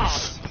in the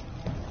ass.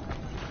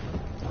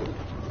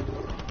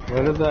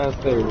 Let his ass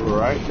stay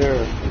right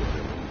there.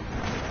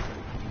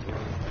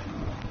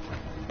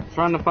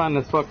 Trying to find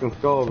this fucking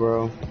skull,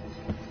 bro.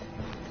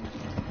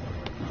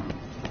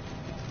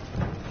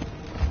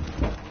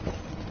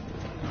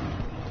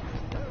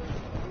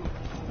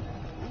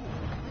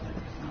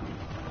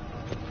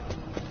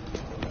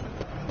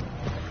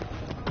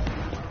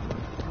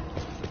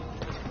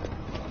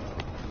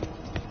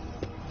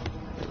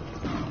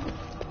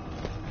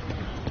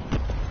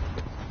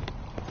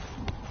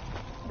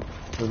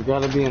 It's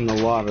gotta be in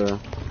the water.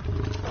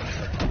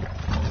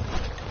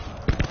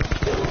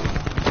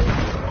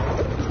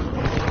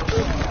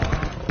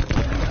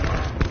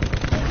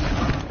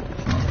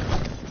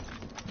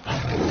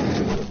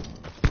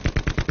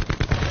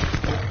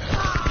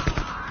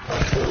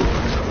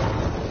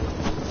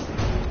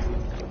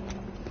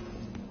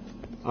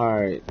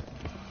 Alright.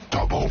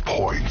 Double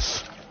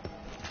points.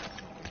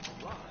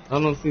 I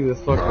don't see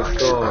this fucking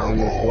skull in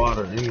this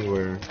water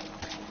anywhere.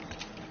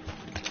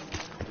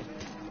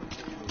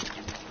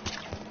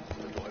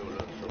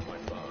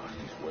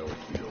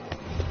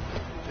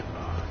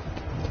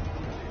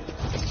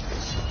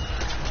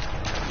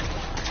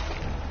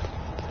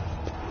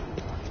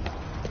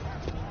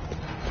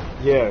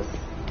 Yes.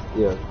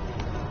 Yes.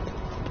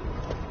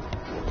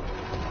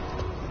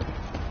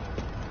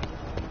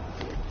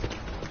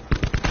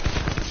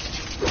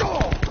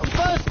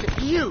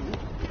 First you,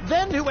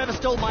 then whoever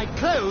stole my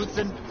clothes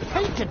and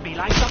painted me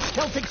like some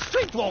Celtic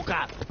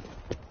streetwalker.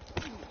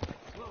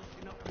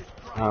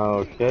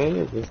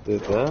 Okay, I just did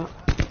that.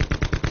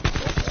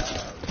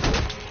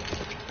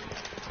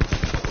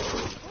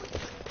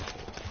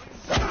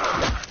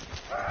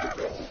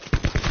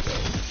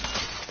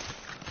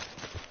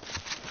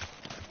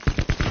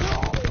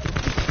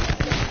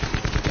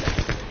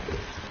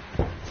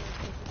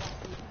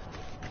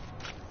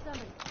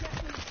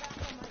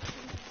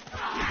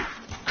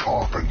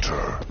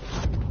 Carpenter.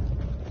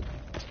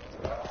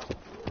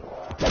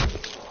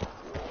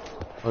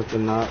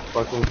 Fucking not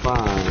fucking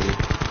fine.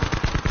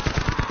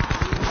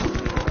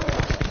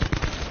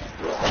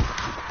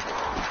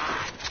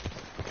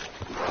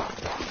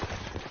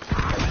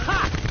 Ha!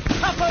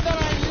 Tougher than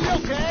I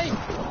look, eh?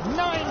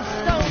 9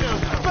 stone of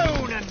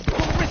bone and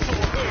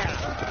bristle here.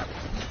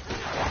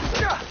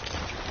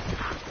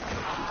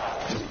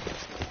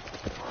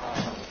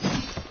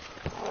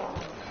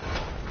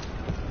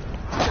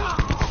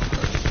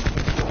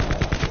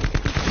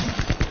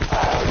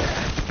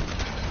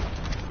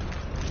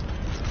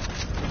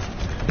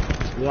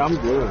 Yeah, I'm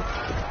good.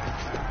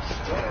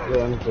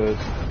 Yeah, I'm good.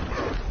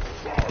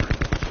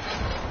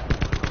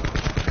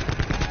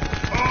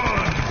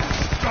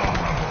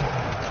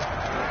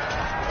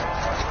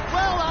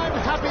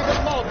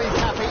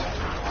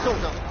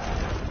 bulldozer.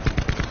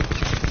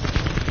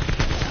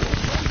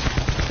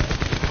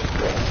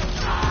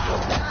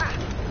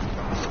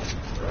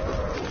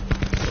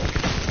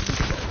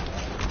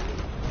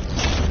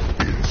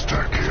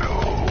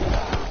 Insta-kill.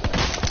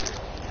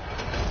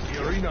 The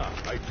arena,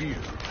 I fear.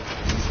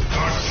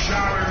 The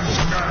Sharon's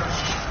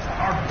nest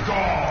are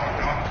gone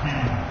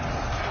upheaved.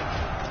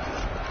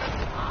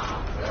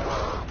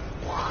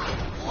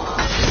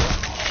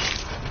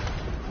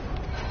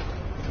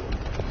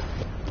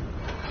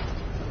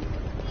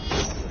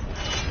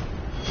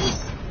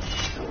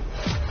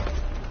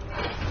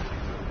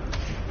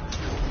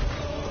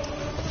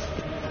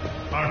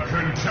 The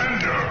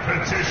contender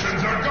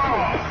petitions are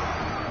gone.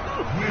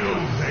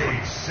 Will they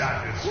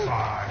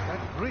satisfy?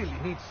 That really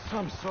needs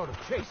some sort of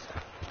chaser.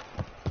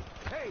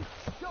 Hey,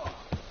 Shaw!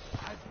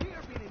 Has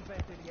beer been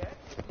invented yet?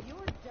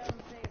 Your dumb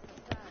face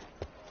aside,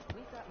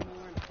 we've got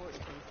more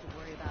important things to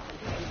worry about than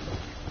this.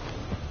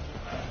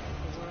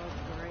 The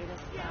world's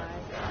greatest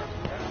size.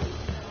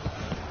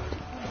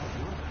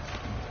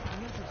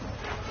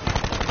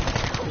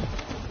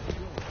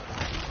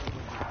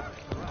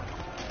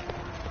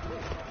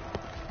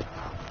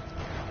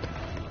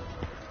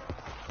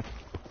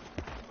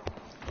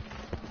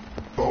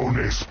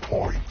 Bonus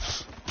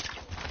points.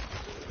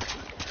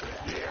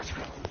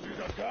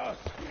 The gas.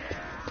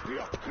 We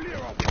are clear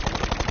of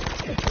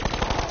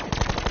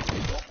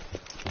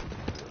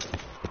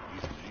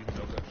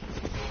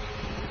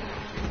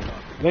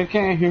They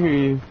can't hear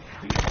you.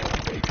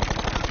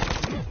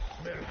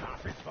 Smell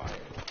half is fire.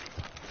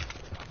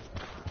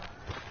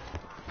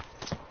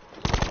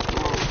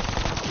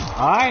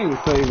 I ain't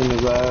saving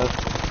his ass.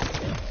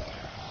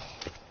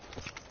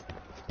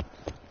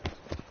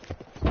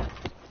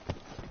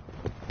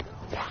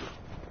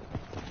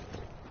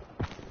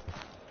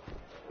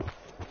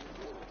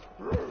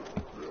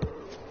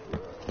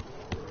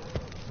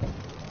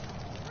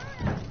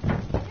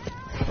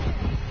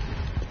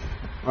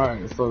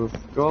 Alright, so the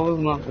skull is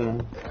not there.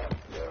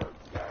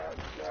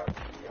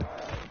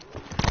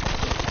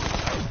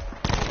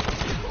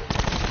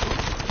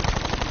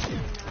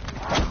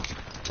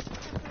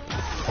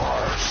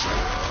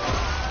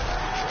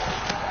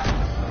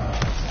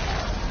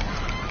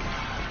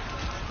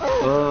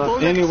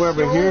 Anywhere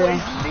but here, I'm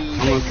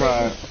gonna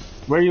try it.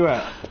 Where you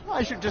at?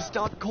 I should just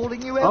start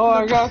calling you Oh,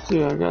 I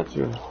Edmund. got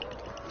you.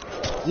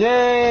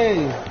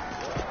 Yay!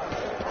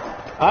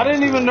 I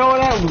didn't even know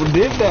that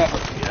did that.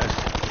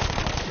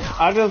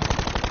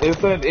 It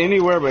said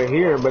anywhere but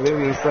here, but it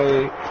didn't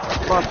say,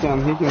 fuck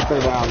him, he can stay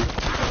down.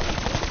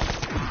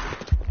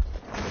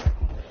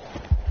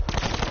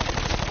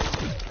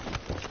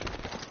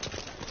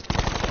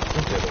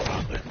 Whatever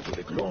happened to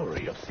the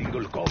glory of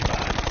single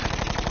combat?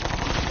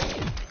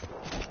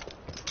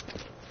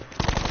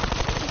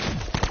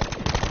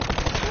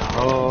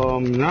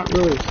 Not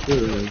really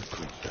sure.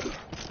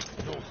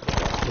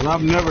 But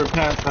I've never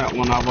passed that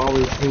one, I've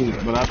always seen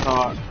it, but I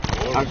thought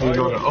I can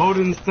go to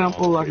Odin's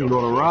temple, I can go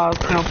to Ra's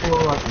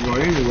temple, I can go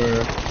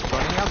anywhere.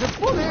 Running out of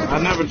bullets. I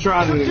never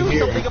tried it in Do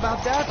here. something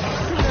about that.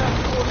 Sooner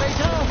or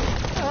later.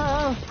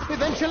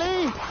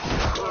 Eventually.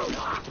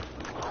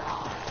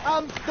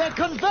 They're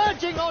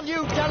converging on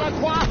you,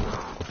 Delacroix.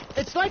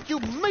 It's like you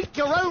make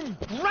your own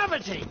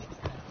gravity.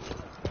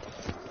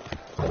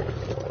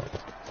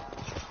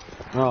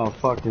 Oh,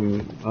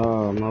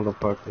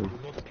 motherfucker.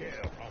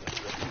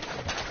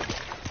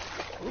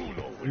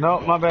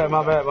 No, my bad.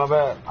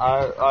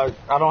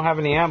 I don't have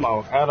any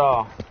ammo at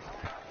all.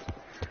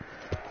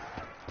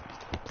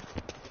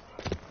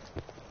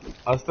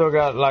 I still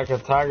got like a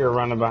tiger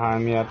running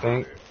behind me, I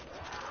think.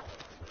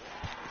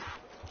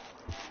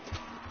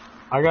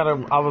 I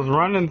was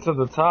running to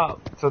the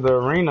top, to the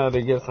arena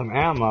to get some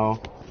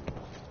ammo.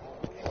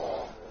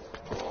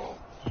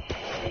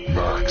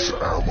 Max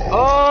ammo.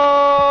 Oh!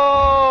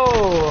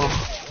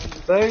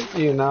 Thank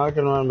you, now I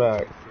can run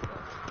back.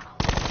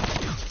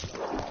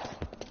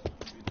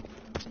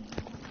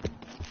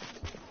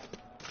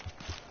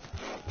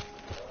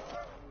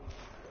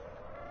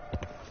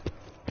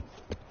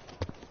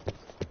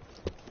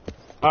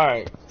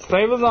 Alright,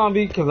 save a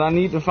zombie, because I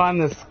need to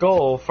find this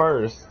skull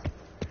first.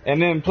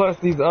 And then plus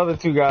these other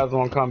two guys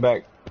won't come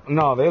back.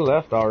 No, they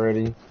left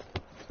already.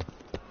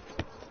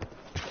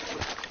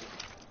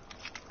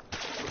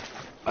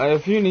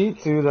 If you need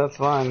to, that's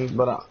fine,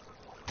 but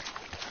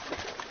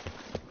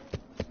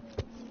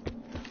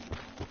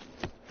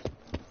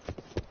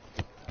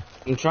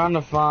I'm trying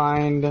to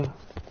find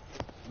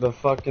the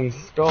fucking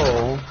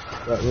skull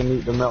that we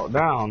need to melt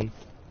down.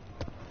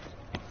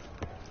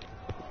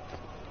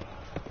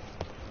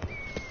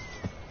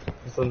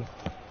 So,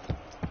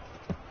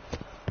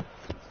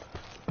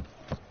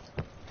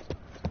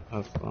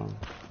 that's fine.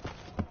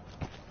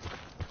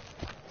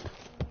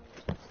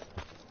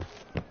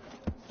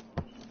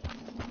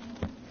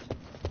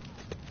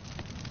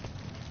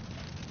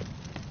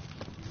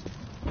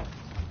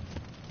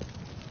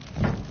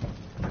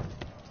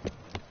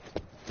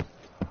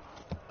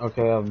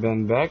 Okay, I've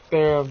been back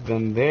there, I've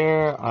been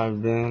there,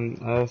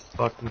 let's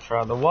fucking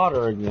try the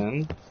water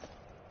again.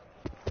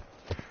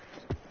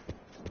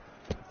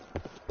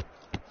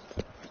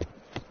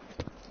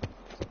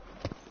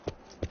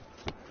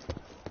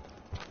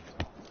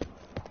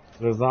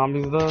 The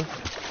zombies does?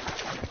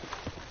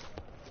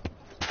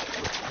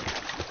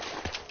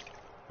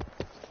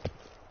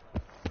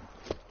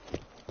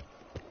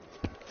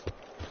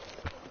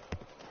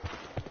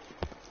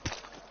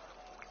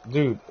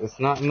 Dude, it's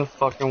not in the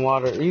fucking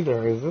water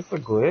either. Is this a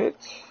glitch?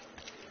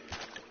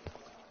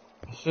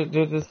 Shit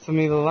did this to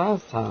me the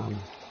last time.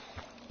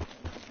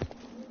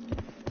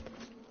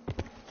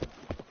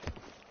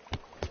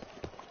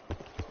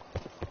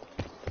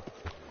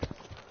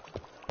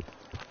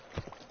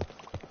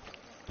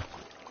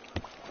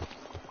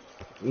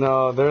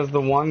 No, there's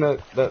the one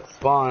that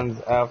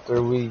spawns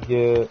after we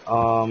get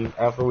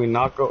after we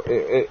knock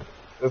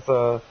it's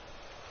a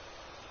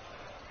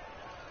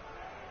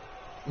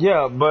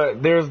yeah,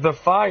 but there's the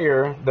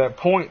fire that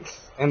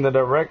points in the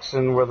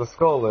direction where the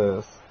skull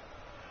is.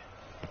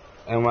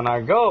 And when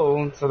I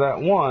go to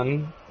that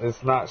one,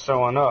 it's not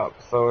showing up.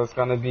 So it's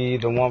gonna be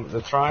the one with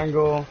the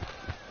triangle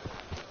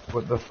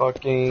with the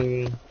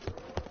fucking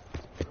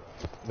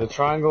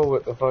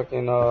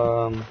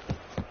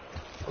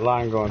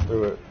line going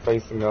through it,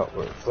 facing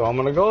upward. So I'm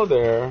gonna go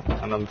there,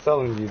 and I'm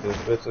telling you, this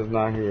bitch is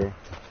not here.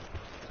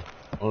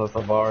 Unless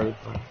I've already...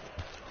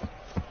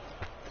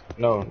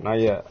 No, not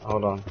yet.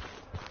 Hold on.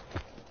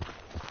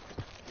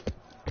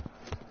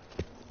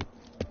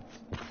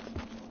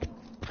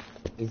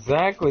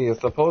 Exactly,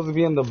 it's supposed to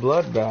be in the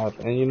bloodbath,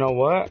 and you know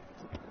what?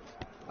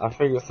 I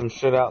figured some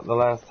shit out the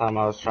last time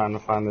I was trying to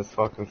find this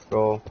fucking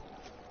skull.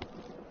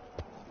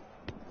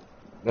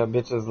 That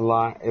bitch is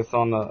it's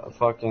on the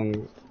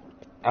fucking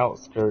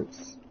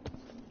outskirts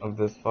of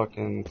this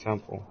fucking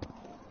temple.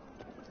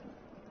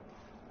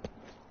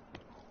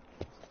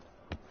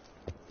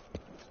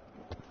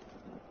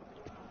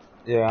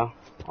 Yeah,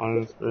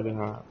 on it's pretty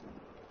hard.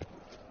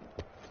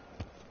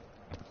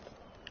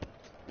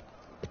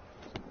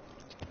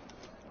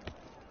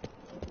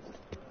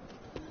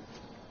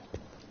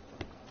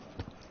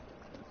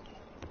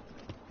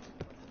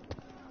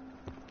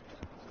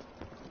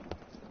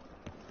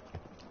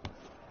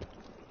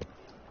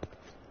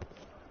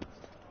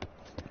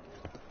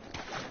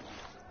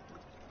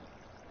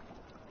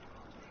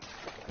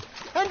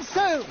 And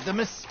so, the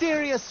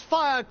mysterious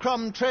fire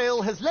crumb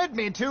trail has led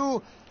me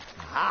to,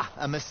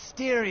 a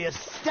mysterious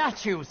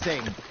statue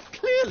thing.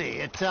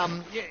 Clearly, it,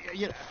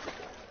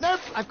 nope,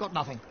 I've got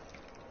nothing.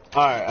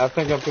 Alright, I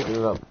think I picked it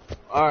up.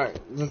 Alright,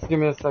 just give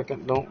me a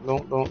second. Don't.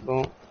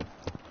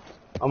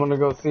 I'm gonna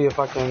go see if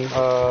I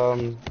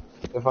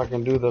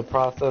can do the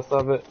process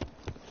of it.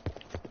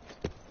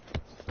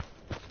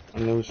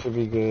 And then we should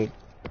be good.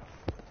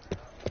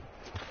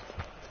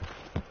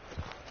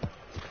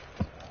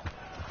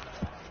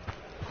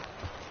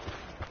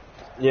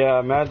 Yeah,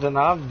 imagine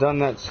I've done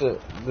that shit,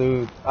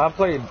 dude. I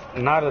played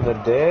Night of the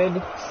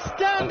Dead.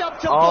 Stand up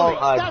to all bullies,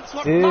 I that's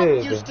what did. Mum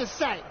used to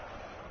say.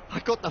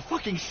 I got the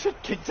fucking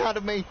shit kicked out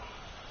of me.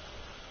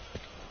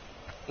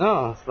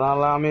 No, it's not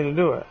allowing me to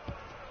do it.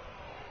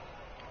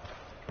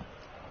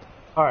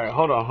 Alright,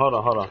 hold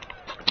on.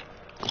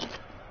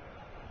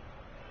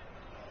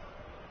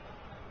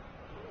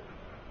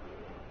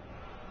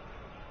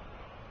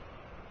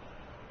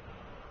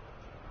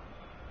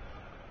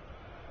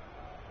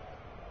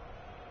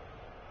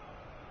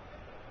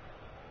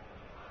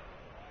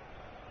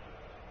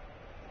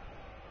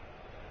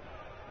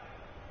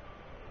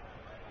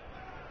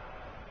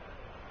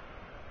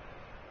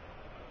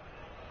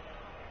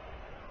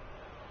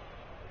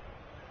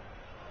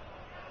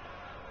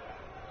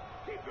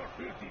 Keep your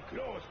filthy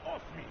claws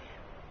off me!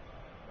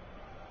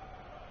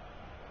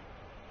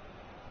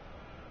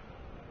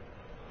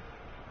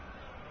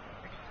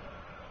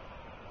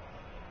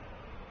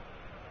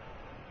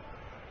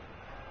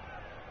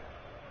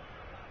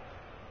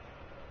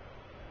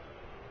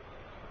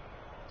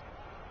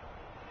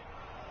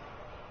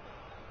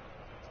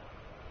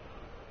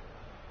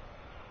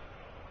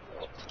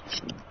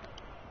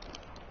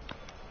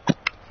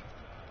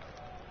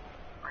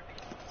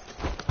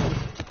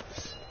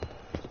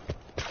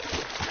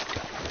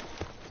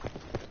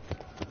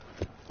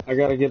 I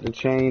gotta get the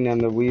chain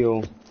and the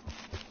wheel.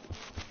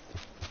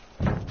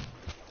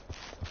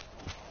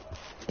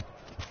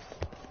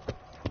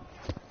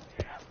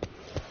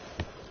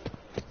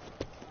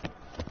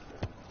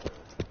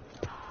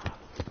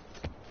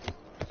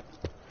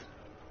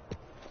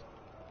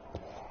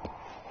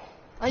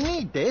 I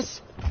need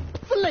this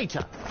for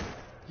later.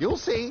 You'll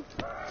see.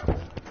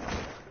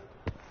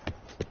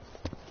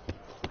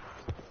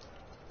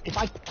 If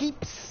I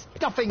keep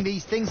stuffing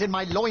these things in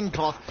my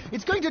loincloth,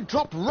 it's going to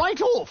drop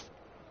right off.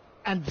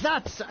 And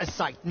that's a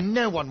sight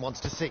no one wants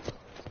to see.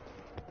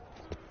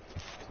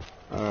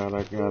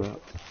 Alright, I got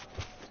it.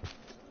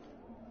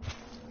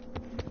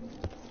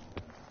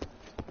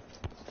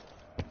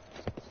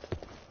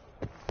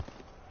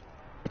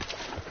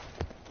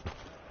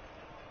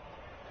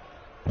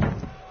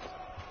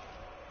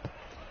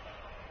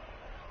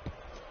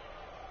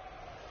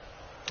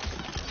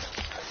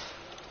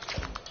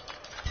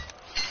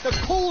 The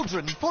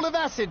cauldron full of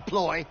acid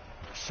ploy.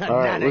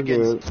 Alright, we're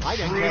Shenanigans. good. I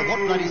don't care what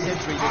bloody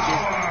century this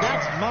is.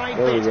 That's my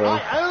There we bit. go.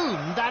 I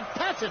own that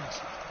patent.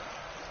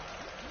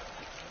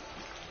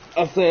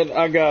 I said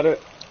I got it.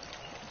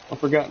 I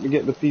forgot to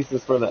get the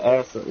pieces for the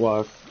acid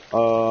wash.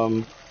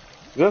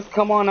 Just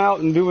come on out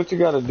and do what you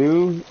gotta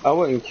do. I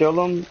wouldn't kill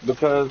them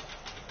because...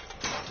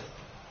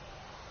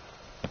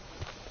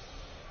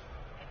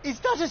 Is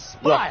that a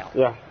smile?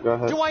 Yeah, go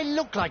ahead. Do I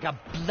look like a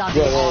bloody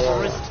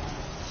arborist?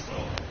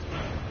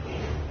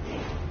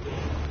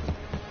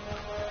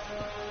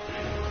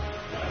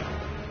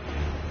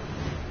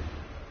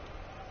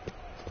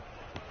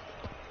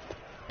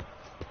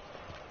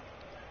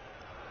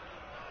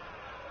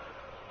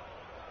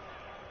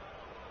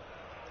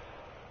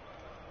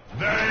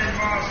 They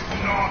must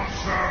not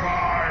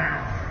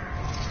survive!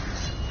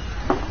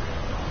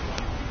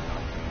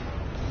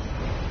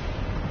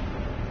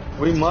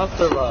 We must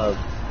survive.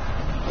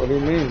 What do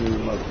you mean we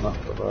must not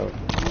survive?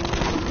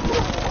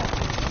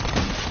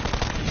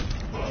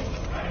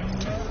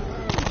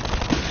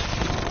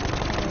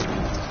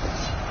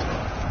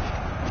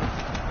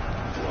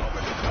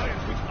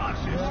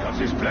 Does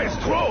this place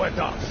throw at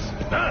us?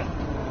 Huh?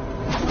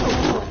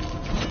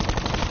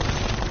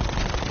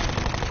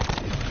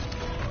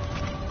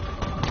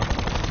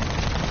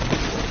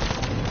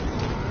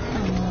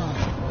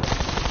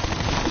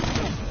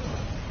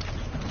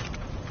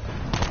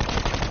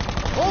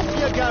 Off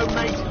you go,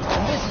 mate.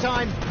 And this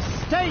time,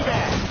 stay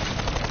there.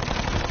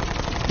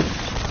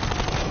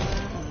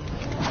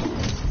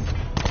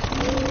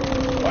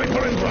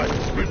 Viper and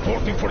Rice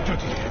reporting for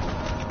duty.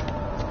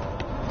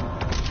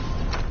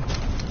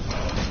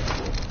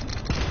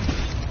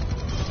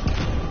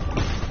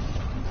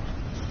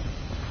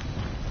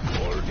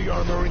 All the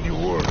armor in the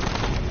world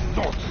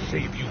will not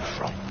save you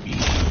from me.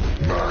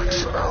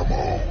 Max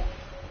ammo.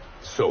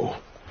 So,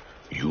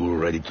 you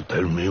ready to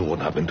tell me what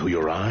happened to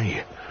your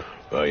eye?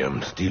 I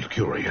am still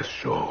curious,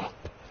 Shaw.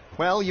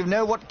 Well, you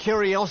know what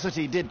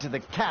curiosity did to the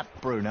cat,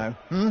 Bruno,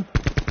 hmm?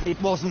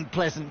 It wasn't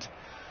pleasant.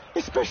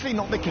 Especially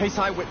not the case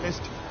I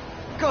witnessed.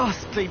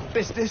 Ghastly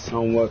business.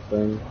 On what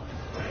thing?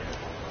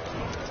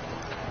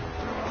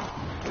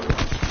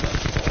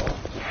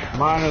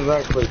 Mine is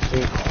actually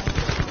cheap.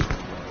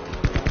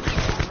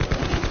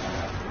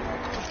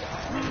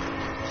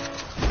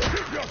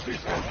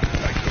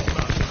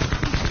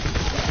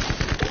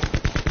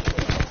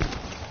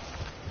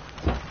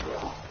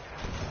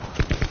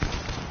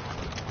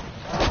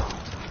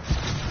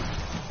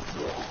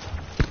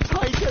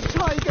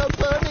 Tiger,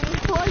 burning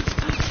bright,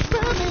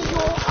 spare me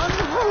your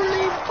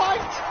unholy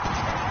bite!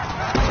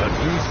 At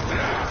least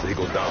they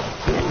go down.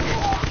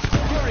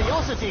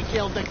 Curiosity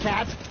killed the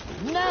cat.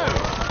 No!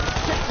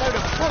 Shitload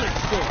of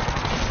bullets did.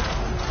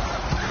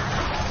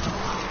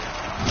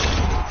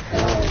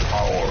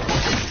 Power.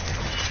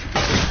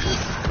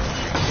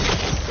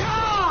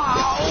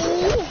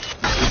 Ow!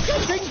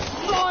 Getting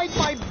fried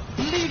by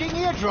bleeding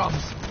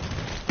eardrums.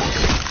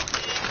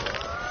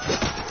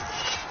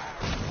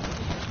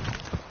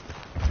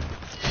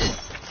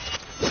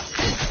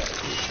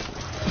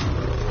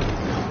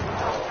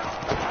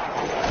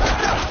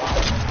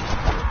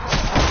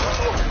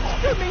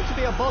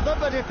 Bother,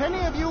 but if any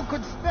of you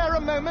could spare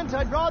a moment,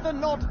 I'd rather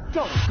not.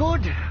 Oh,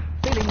 good.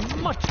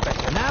 Feeling much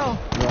better now.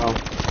 No.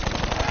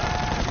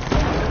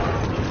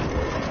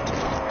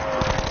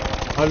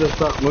 I just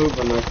stopped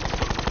moving it.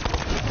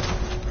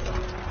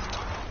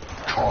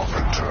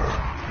 Carpenter.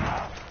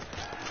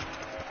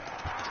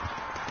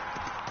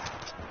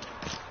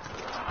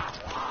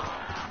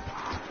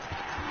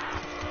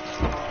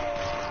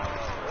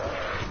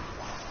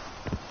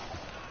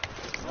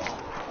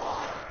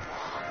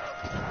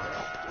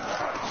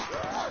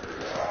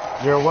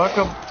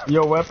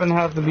 Your weapon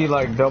has to be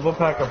like double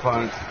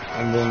pack-a-punch,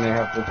 and then they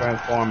have to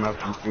transform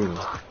after you shoot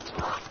them.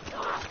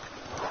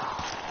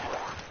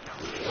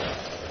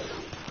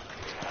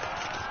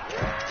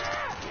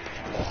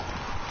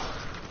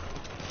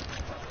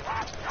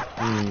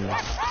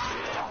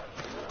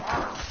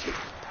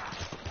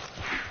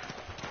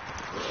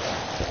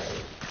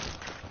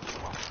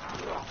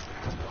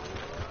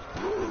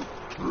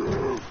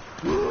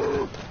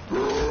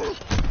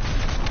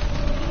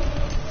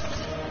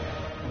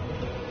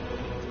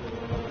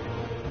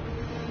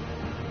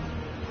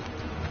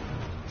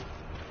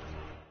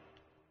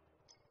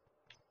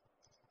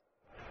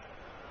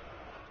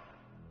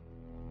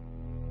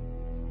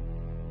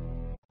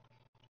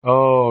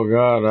 Oh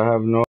god, I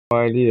have no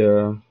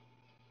idea.